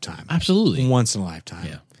in a lifetime. Absolutely. Once in a lifetime.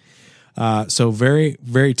 Yeah. So very,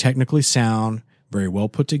 very technically sound, very well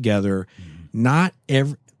put together. Not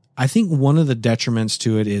every. I think one of the detriments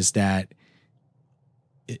to it is that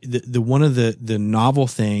the one of the novel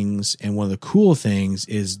things and one of the cool things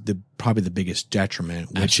is probably the biggest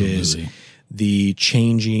detriment, which is Absolutely. the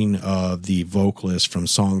changing of the vocalist from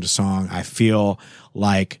song to song. I feel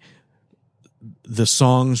like the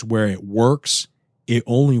songs where it works, it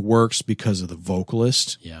only works because of the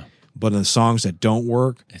vocalist. Yeah. But in the songs that don't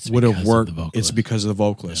work, It's would have because of worked. the vocalist. It's because of the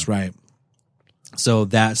vocalist, right? So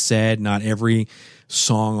that said, not every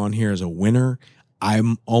song on here is a winner. I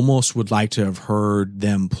almost would like to have heard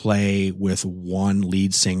them play with one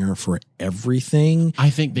lead singer for everything. I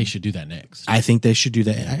think they should do that next. I think they should do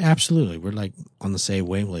that. Absolutely. We're like on the same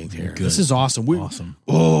wavelength here. Good. This is awesome. Awesome.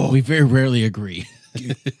 We very rarely agree.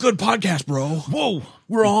 Good podcast, bro. Whoa.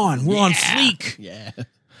 We're on. We're on fleek. Yeah.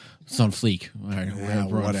 It's on fleek. All right, Yeah,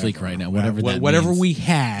 we're on whatever. fleek right now. Whatever that Whatever means. we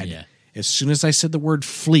had, Yeah. as soon as I said the word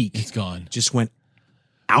fleek, It's gone. just went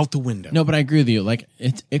out the window. No, but I agree with you. Like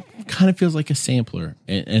it kind of feels like a sampler,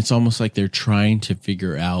 and it's almost like they're trying to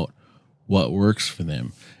figure out what works for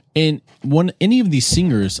them. And any of these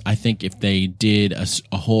singers, I think, if they did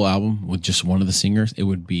a whole album with just one of the singers, it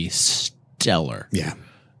would be stellar. Yeah.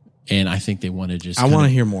 And I think they want to just. I want to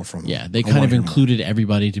hear more from them. Yeah, they I kind wanna of hear more. included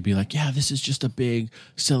everybody to be like, yeah, this is just a big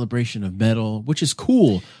celebration of metal, which is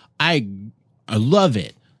cool. I love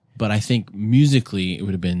it, but I think musically it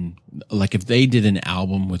would have been like if they did an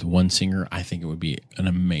album with one singer, I think it would be an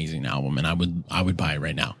amazing album, and I would buy it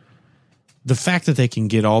right now. The fact that they can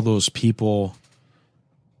get all those people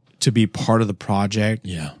to be part of the project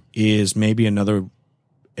Yeah, is maybe another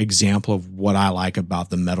example of what I like about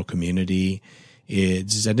the metal community.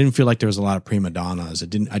 It's I didn't feel like there was a lot of prima donnas. I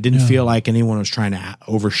didn't feel like anyone was trying to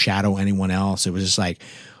overshadow anyone else. It was just like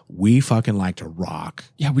we fucking like to rock,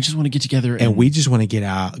 yeah, we just want to get together and we just want to get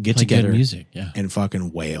play together good music. Yeah, and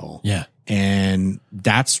fucking wail. yeah, And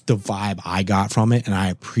that's the vibe I got from it, and I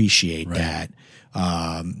appreciate that.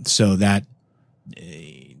 So that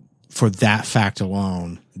for that fact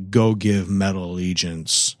alone, go give Metal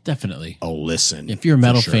Allegiance definitely. a listen. If you're a for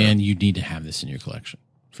metal sure. fan, you need to have this in your collection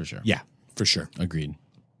for sure. Yeah, for sure. Agreed.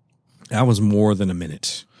 That was more than a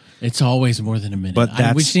minute. It's always more than a minute. But we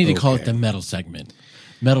that's just need to call it okay. the metal segment.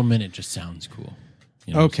 Metal minute just sounds cool.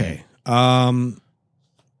 You know what I'm saying? Okay.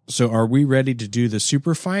 So are we ready to do the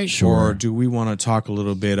super fight, Sure. or do we want to talk a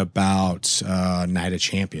little bit about Night of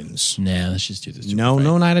Champions? Nah, let's just do this. No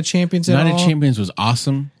Night of Champions at Night all? of Champions was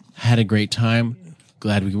awesome. Had a great time.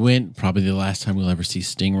 Glad we went. Probably the last time we'll ever see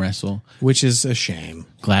Sting wrestle. Which is a shame.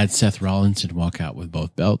 Glad Seth Rollins didn't walk out with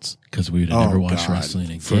both belts because we would have never watched wrestling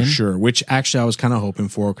again. For sure. Which actually I was kind of hoping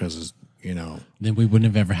for because, Then we wouldn't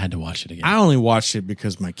have ever had to watch it again. I only watched it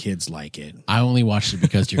because my kids like it. I only watched it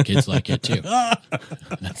because your kids like it too.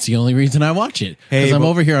 That's the only reason I watch it. Because Hey, I'm but-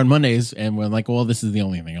 over here on Mondays and we're like, well, this is the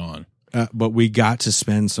only thing on. But we got to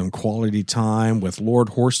spend some quality time with Lord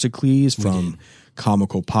Horstocles from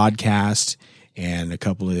Comical Podcast and a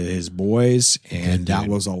couple of his boys, and that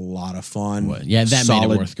was a lot of fun. Yeah, that made it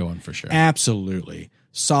Solid- worth going for sure. Absolutely.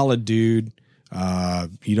 Solid dude.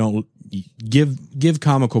 You don't give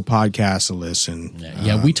Comical Podcast a listen.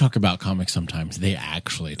 Yeah, we talk about comics sometimes. They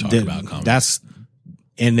actually talk about comics.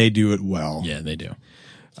 And they do it well. Yeah, they do.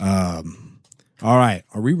 All right.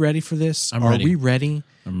 Are we ready for this? I'm Are ready. we ready?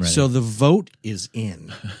 I'm ready. So the vote is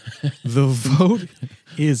in. The vote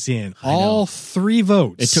is in. All 3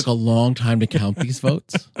 votes. It took a long time to count these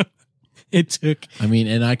votes. It took. I mean,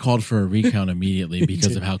 and I called for a recount immediately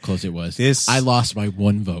because of how close it was. I lost by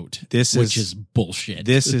 1 vote, which is bullshit.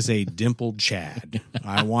 This is a dimpled Chad.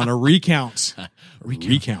 I want a recount.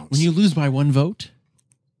 Recounts. When you lose by 1 vote,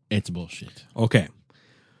 it's bullshit. Okay.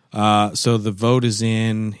 So the vote is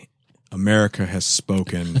in. America has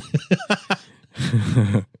spoken.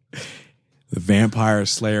 The Vampire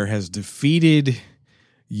Slayer has defeated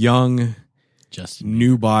young, Justin.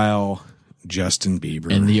 nubile Justin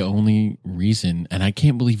Bieber. And the only reason, and I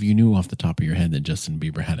can't believe you knew off the top of your head that Justin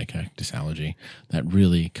Bieber had a cactus allergy. That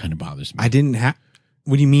really kind of bothers me. I didn't have.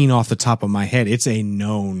 What do you mean off the top of my head? It's a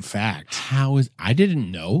known fact. I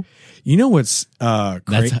didn't know. You know what's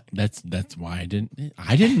That's why I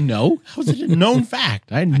didn't know. How's it a known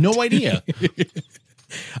fact? I had no idea.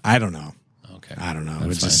 I don't know. Okay. I don't know.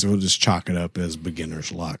 That's We'll just chalk it up as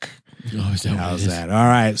beginner's luck. Oh, is that what How's it is? that? All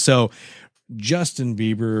right. So Justin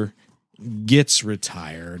Bieber gets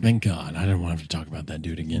retired. Thank God. I didn't want to have to talk about that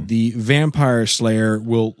dude again. The Vampire Slayer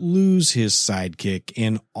will lose his sidekick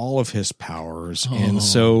and all of his powers. And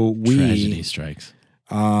so tragedy strikes.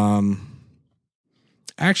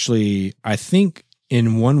 Actually, I think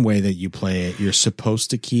in one way that you play it, you're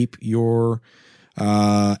supposed to keep your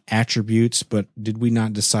attributes, but did we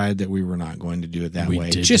not decide that we were not going to do it that We way?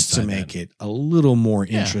 did Just to decide make that. it a little more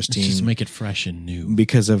Yeah, interesting. let's just make it fresh and new.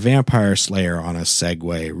 Because a Vampire Slayer on a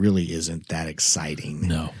Segway really isn't that exciting.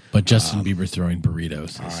 No, but Justin Bieber throwing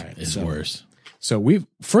burritos is so- worse. So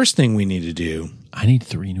first thing we need to do. I need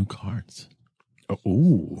 3 new cards.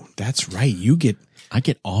 Oh, that's right. I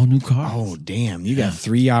get all new cards. Oh, damn. You got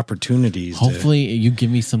 3 opportunities. Hopefully you give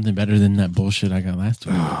me something better than that bullshit I got last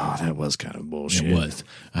week. Oh, that was kind of bullshit. It was.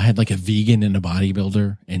 I had like a vegan and a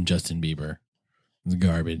bodybuilder and Justin Bieber. It was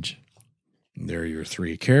garbage. There are your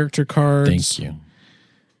 3 character cards. Thank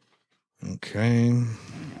you. Okay.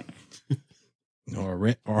 All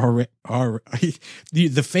right.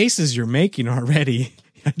 The faces you're making already.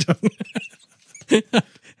 I don't.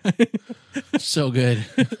 So good.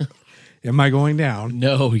 Am I going down?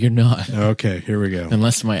 No, you're not. Okay, here we go.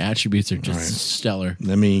 Unless my attributes are just All right. stellar.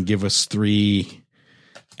 Let me give us 3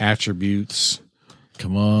 attributes.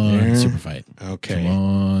 Come on, There. super fight. Okay. Come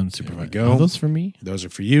on, super There we fight. go. Are those for me? Those are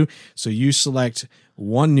for you. So you select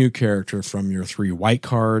 1 new character from your 3 white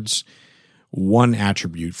cards, 1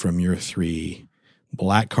 attribute from your 3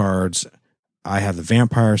 black cards. I have the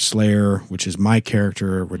Vampire Slayer, which is my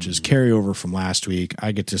character, which is carryover from last week.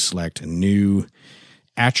 I get to select a new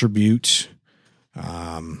attribute.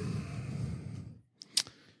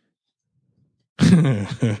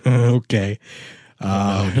 Okay.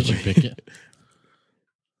 Did you pick it?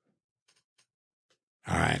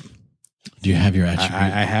 All right. Do you have your attribute?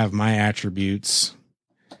 I have my attributes.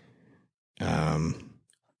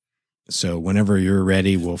 So whenever you're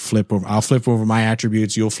ready, we'll flip over. I'll flip over my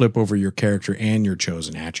attributes. You'll flip over your character and your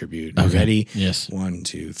chosen attribute. You Okay. ready? Yes. 1,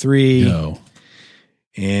 2, 3. Go.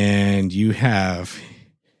 And you have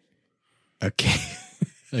a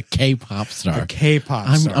A K-pop star. K-pop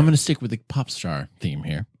I'm star. going to stick with the pop star theme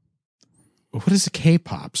here. What is a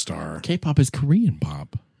K-pop star? K-pop is Korean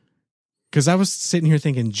pop. Because I was sitting here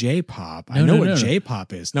thinking J-pop. I No, know no, what no, no.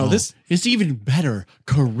 J-pop is. No, Oh, this. it's even better.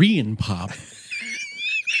 Korean pop.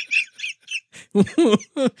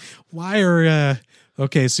 Why are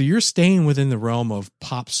okay? So you're staying within the realm of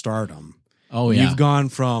pop stardom. Oh yeah, You've gone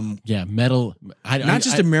from metal. not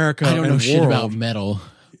just America. I don't know and shit world. about metal.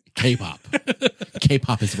 K-pop.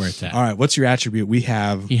 K-pop is where it's at. All right, what's your attribute? We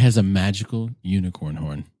have He has a magical unicorn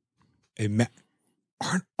horn.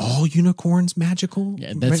 aren't all unicorns magical?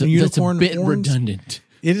 Yeah, that's a bit horns? redundant.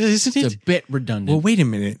 It isn't It's it? a bit redundant. Well, wait a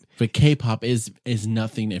minute. But K-pop is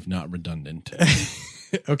nothing if not redundant.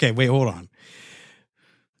 Okay, wait, hold on.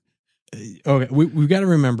 Okay, we've got to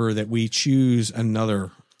remember that we choose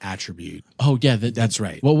another attribute. Oh yeah, That's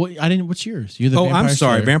right. Well, I didn't. What's yours? You're the. Oh, Vampire I'm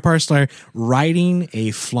sorry. Slayer. Vampire Slayer riding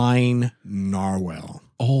a flying narwhal.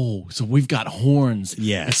 Oh, so we've got horns.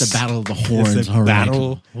 Yes. It's the battle of the horns. It's the All right.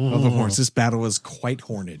 battle of the Oh. horns. This battle is quite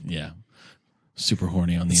horned. Yeah. Super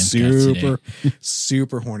horny on the Endcast today.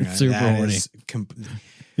 Super horny. Super That horny. is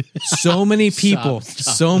so many people,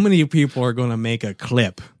 Stop. so many people are going to make a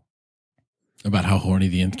clip. About how horny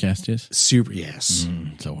the Endcast is. Super, yes,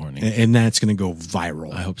 So horny. and that's going to go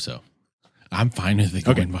viral. I hope so. I'm fine with it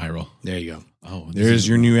going viral. There you go. Oh, this There's is-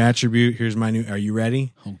 your new attribute. Here's my new. Are you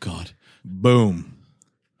ready? Oh God. Boom.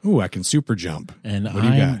 Ooh, I can super jump. And What do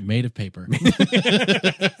you got? I'm made of paper.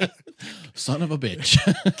 Son of a bitch.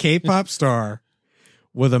 K-pop star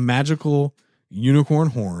with a magical unicorn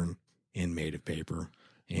horn and made of paper.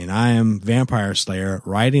 And I am Vampire Slayer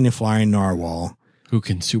riding a flying narwhal Who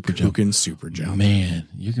can super who jump? can super jump. Man,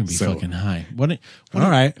 you can be So- fucking high. What All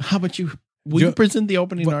right. How about you? Will Jo- you present the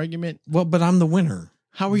opening argument? Well, but I'm the winner.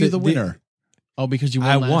 How are you The- the winner? Oh, because you won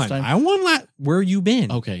I last won. time? I won last. Where you been?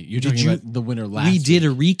 Okay, you're Did talking you- about the winner last We did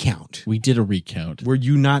week. a recount. We did a recount. Were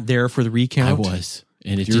you not there for the recount? I was,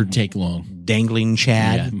 and it You're- didn't take long. Dangling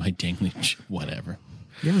Chad. Yeah, my dangling whatever.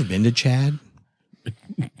 You ever been to Chad?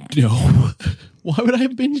 No. Why would I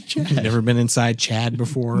have been to Chad? Never been inside Chad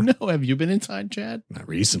before? No, have you been inside Chad? Not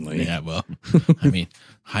recently. Yeah, well, I mean,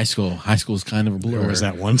 high school is kind of a blur. There was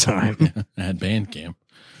that one time. I had band camp.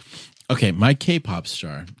 Okay, my K-pop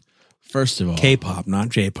star, First of all, K-pop, not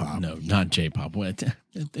J-pop. No, not J-pop. What?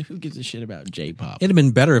 Who gives a shit about J-pop? It'd have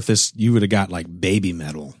been better if you would have got like baby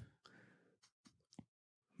metal.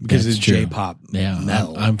 Because That's it's true. J-pop Yeah,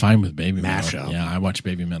 metal. I'm fine with baby Mashup. metal. Yeah, I watch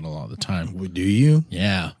baby metal all the time. Do you?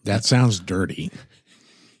 Yeah, That sounds dirty.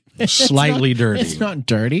 Slightly dirty. It's not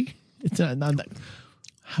dirty. It's not that.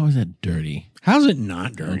 How is that dirty? How's it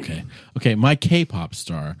not dirty? Okay. My K-pop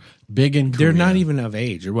star, big in Korea. They're not even of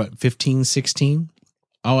age. They're what, 15, 16?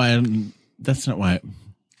 Oh, that's not why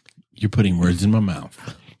you're putting words in my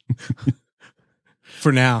mouth.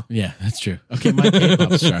 For now. Yeah, that's true. Okay,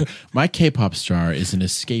 my K-pop star is an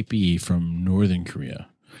escapee from Northern Korea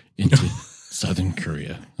into Southern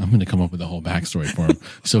Korea. I'm going to come up with a whole backstory for him.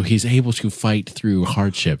 So he's able to fight through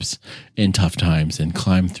hardships and tough times and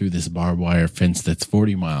climb through this barbed wire fence that's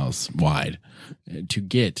 40 miles wide to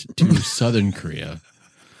get to Southern Korea.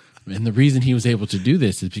 And the reason he was able to do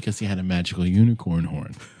this is because he had a magical unicorn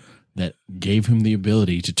horn that gave him the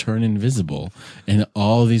ability to turn invisible and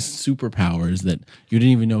all these superpowers that you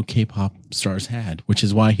didn't even know K-pop stars had, which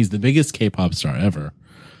is why he's the biggest K-pop star ever,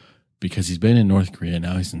 because he's been in North Korea.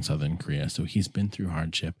 Now he's in Southern Korea. So he's been through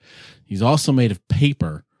hardship. He's also made of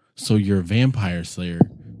paper. So your vampire slayer.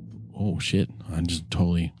 Oh shit. I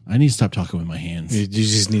need to stop talking with my hands. You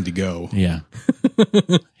just need to go. Yeah.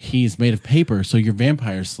 He's made of paper, so your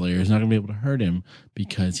vampire slayer is not going to be able to hurt him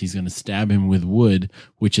because he's going to stab him with wood,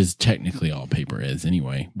 which is technically all paper is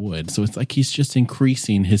anyway, wood. So it's like he's just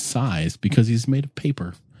increasing his size because he's made of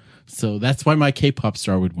paper. So that's why my K-pop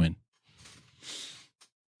star would win.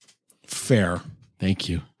 Fair. Thank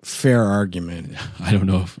you. Fair argument. I don't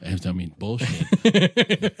know if I mean bullshit.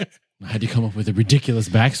 I had to come up with a ridiculous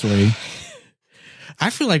backstory. I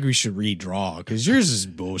feel like we should redraw because yours is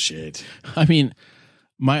bullshit. I mean,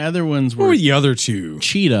 my other ones What were were the other two?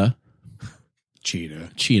 Cheetah,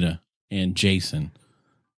 Cheetah. and Jason.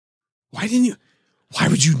 Why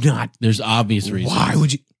would you not? There's obvious reasons. Why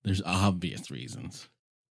would you? There's obvious reasons.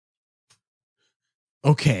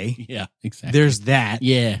 Okay. Yeah, exactly. There's that.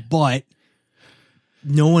 Yeah. But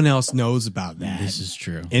no one else knows about that. This is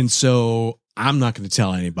true. And so I'm not going to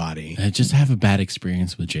tell anybody. I just have a bad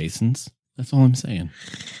experience with Jason's. That's all I'm saying.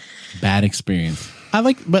 Bad experience.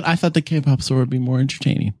 But I thought the K-pop star would be more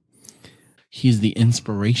entertaining. He's the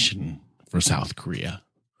inspiration for South Korea.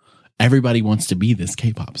 Everybody wants to be this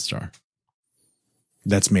K-pop star.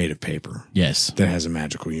 That's made of paper. Yes. That has a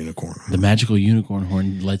magical unicorn. The magical unicorn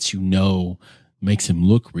horn lets you know, makes him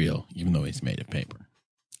look real, even though he's made of paper.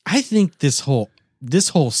 I think this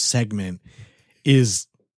whole segment is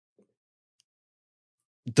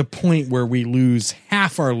the point where we lose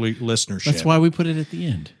half our listenership. That's why we put it at the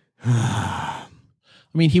end.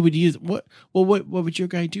 I mean, he would use what? Well, what would your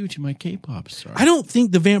guy do to my K-pop star? I don't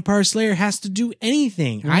think the Vampire Slayer has to do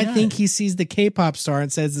anything. Why I not? think he sees the K-pop star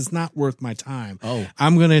and says it's not worth my time. Oh.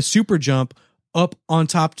 I'm going to super jump up on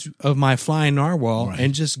top of my flying narwhal Right.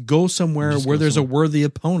 and just go somewhere Just where go there's somewhere. a worthy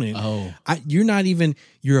opponent. Oh.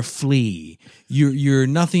 You're a flea. You're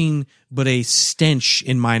nothing but a stench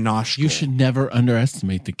in my nostril. You should never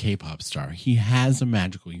underestimate the K-pop star. He has a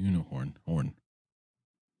magical unicorn horn.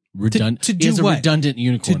 To He do has a what? redundant To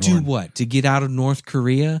unicorn do horn. what? To get out of North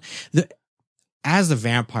Korea? As the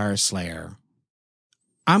Vampire Slayer,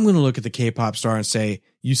 I'm going to look at the K-pop star and say,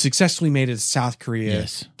 you successfully made it to South Korea.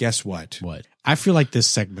 Yes. Guess what? What? I feel like this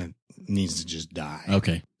segment needs to just die.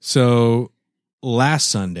 Okay. So last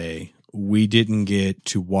Sunday, we didn't get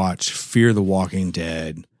to watch Fear the Walking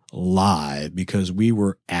Dead live because we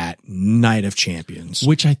were at Night of Champions.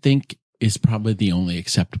 Which I think is probably the only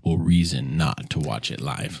acceptable reason not to watch it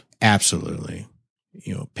live. Absolutely.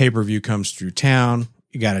 Pay-per-view comes through town.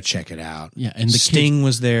 You got to check it out. Yeah, and the Sting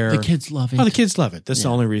was there. The kids love it. Oh, the kids love it. That's the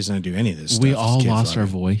Yeah. only reason I do any of this stuff. We is all kids lost love our it.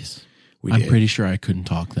 voice. We I'm did. pretty sure I couldn't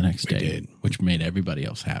talk the next We day, did. which made everybody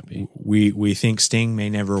else happy. We think Sting may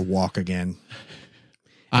never walk again.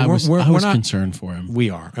 I We're- was we're not- concerned for him.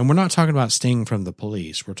 We are. And we're not talking about Sting from the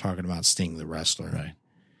Police. We're talking about Sting the wrestler. Right.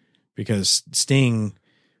 Because Sting,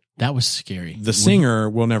 That was scary. the singer,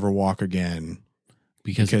 will never walk again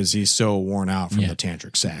because he's so worn out from Yeah. the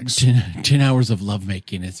tantric sex. 10 hours of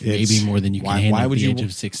lovemaking is maybe more than you can handle at the age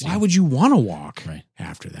of 60. Why would you want to walk Right.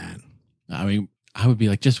 after that? I mean, I would be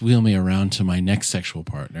like, just wheel me around to my next sexual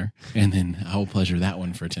partner, and then I will pleasure that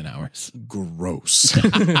one for 10 hours. Gross.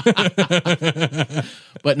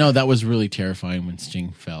 But no, that was really terrifying when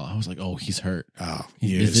Sting fell. I was like, oh, he's hurt. Oh,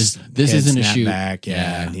 This head isn't a snapped shoot. back,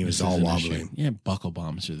 yeah, and he was this all isn't a wobbly. shoot. Yeah, buckle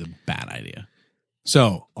bombs are the bad idea.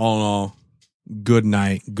 So, all in all, good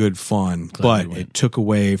night, good fun. Glad but we went. it took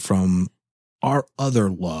away from our other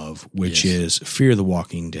love, which Yes. is Fear the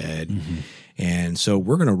Walking Dead. Mm-hmm. And so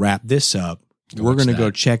we're going to wrap this up we're going to go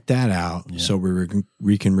that. check that out Yeah. so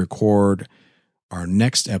we can record our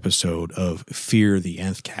next episode of Fear the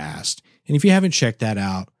Nth Cast. And if you haven't checked that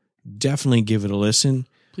out, definitely give it a listen.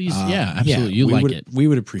 Please, yeah, absolutely. You like it. We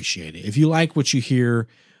would appreciate it. If you like what you hear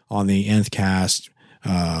on the Nth Cast,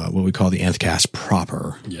 what we call the Nth Cast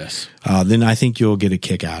proper, Yes. then I think you'll get a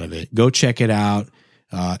kick out of it. Go check it out.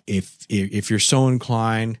 If you're so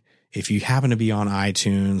inclined, if you happen to be on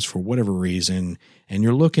iTunes for whatever reason, and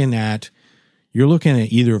you're looking at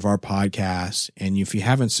either of our podcasts, and if you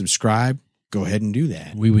haven't subscribed, go ahead and do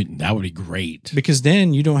that. That would be great. Because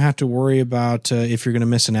then you don't have to worry about if you're going to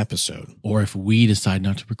miss an episode. Or if we decide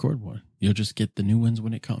not to record one, you'll just get the new ones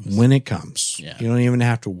when it comes. When it comes. Yeah. You don't even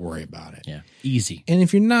have to worry about it. Yeah. Easy. And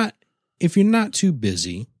if you're not too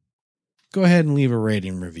busy, go ahead and leave a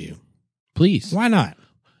rating review. Please. Why not?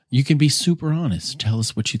 You can be super honest. Tell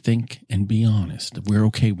us what you think and be honest. We're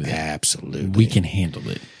okay with it. Absolutely. We can handle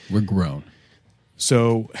it. We're grown.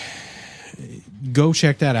 So go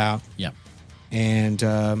check that out. Yeah. And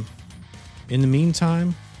in the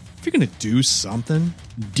meantime, if you're going to do something,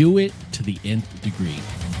 Do it to the nth degree.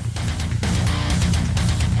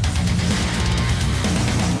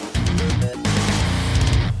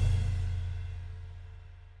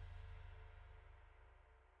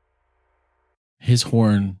 His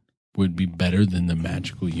horn would be better than the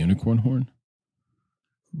magical unicorn horn.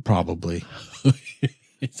 probably.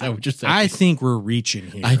 Is that what you're saying? I think we're reaching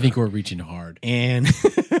here. I think we're reaching hard. And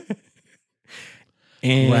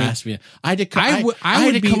and Grasp me. I had to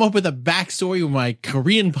come up with a backstory of my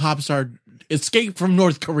Korean pop star escape from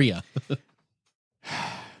North Korea.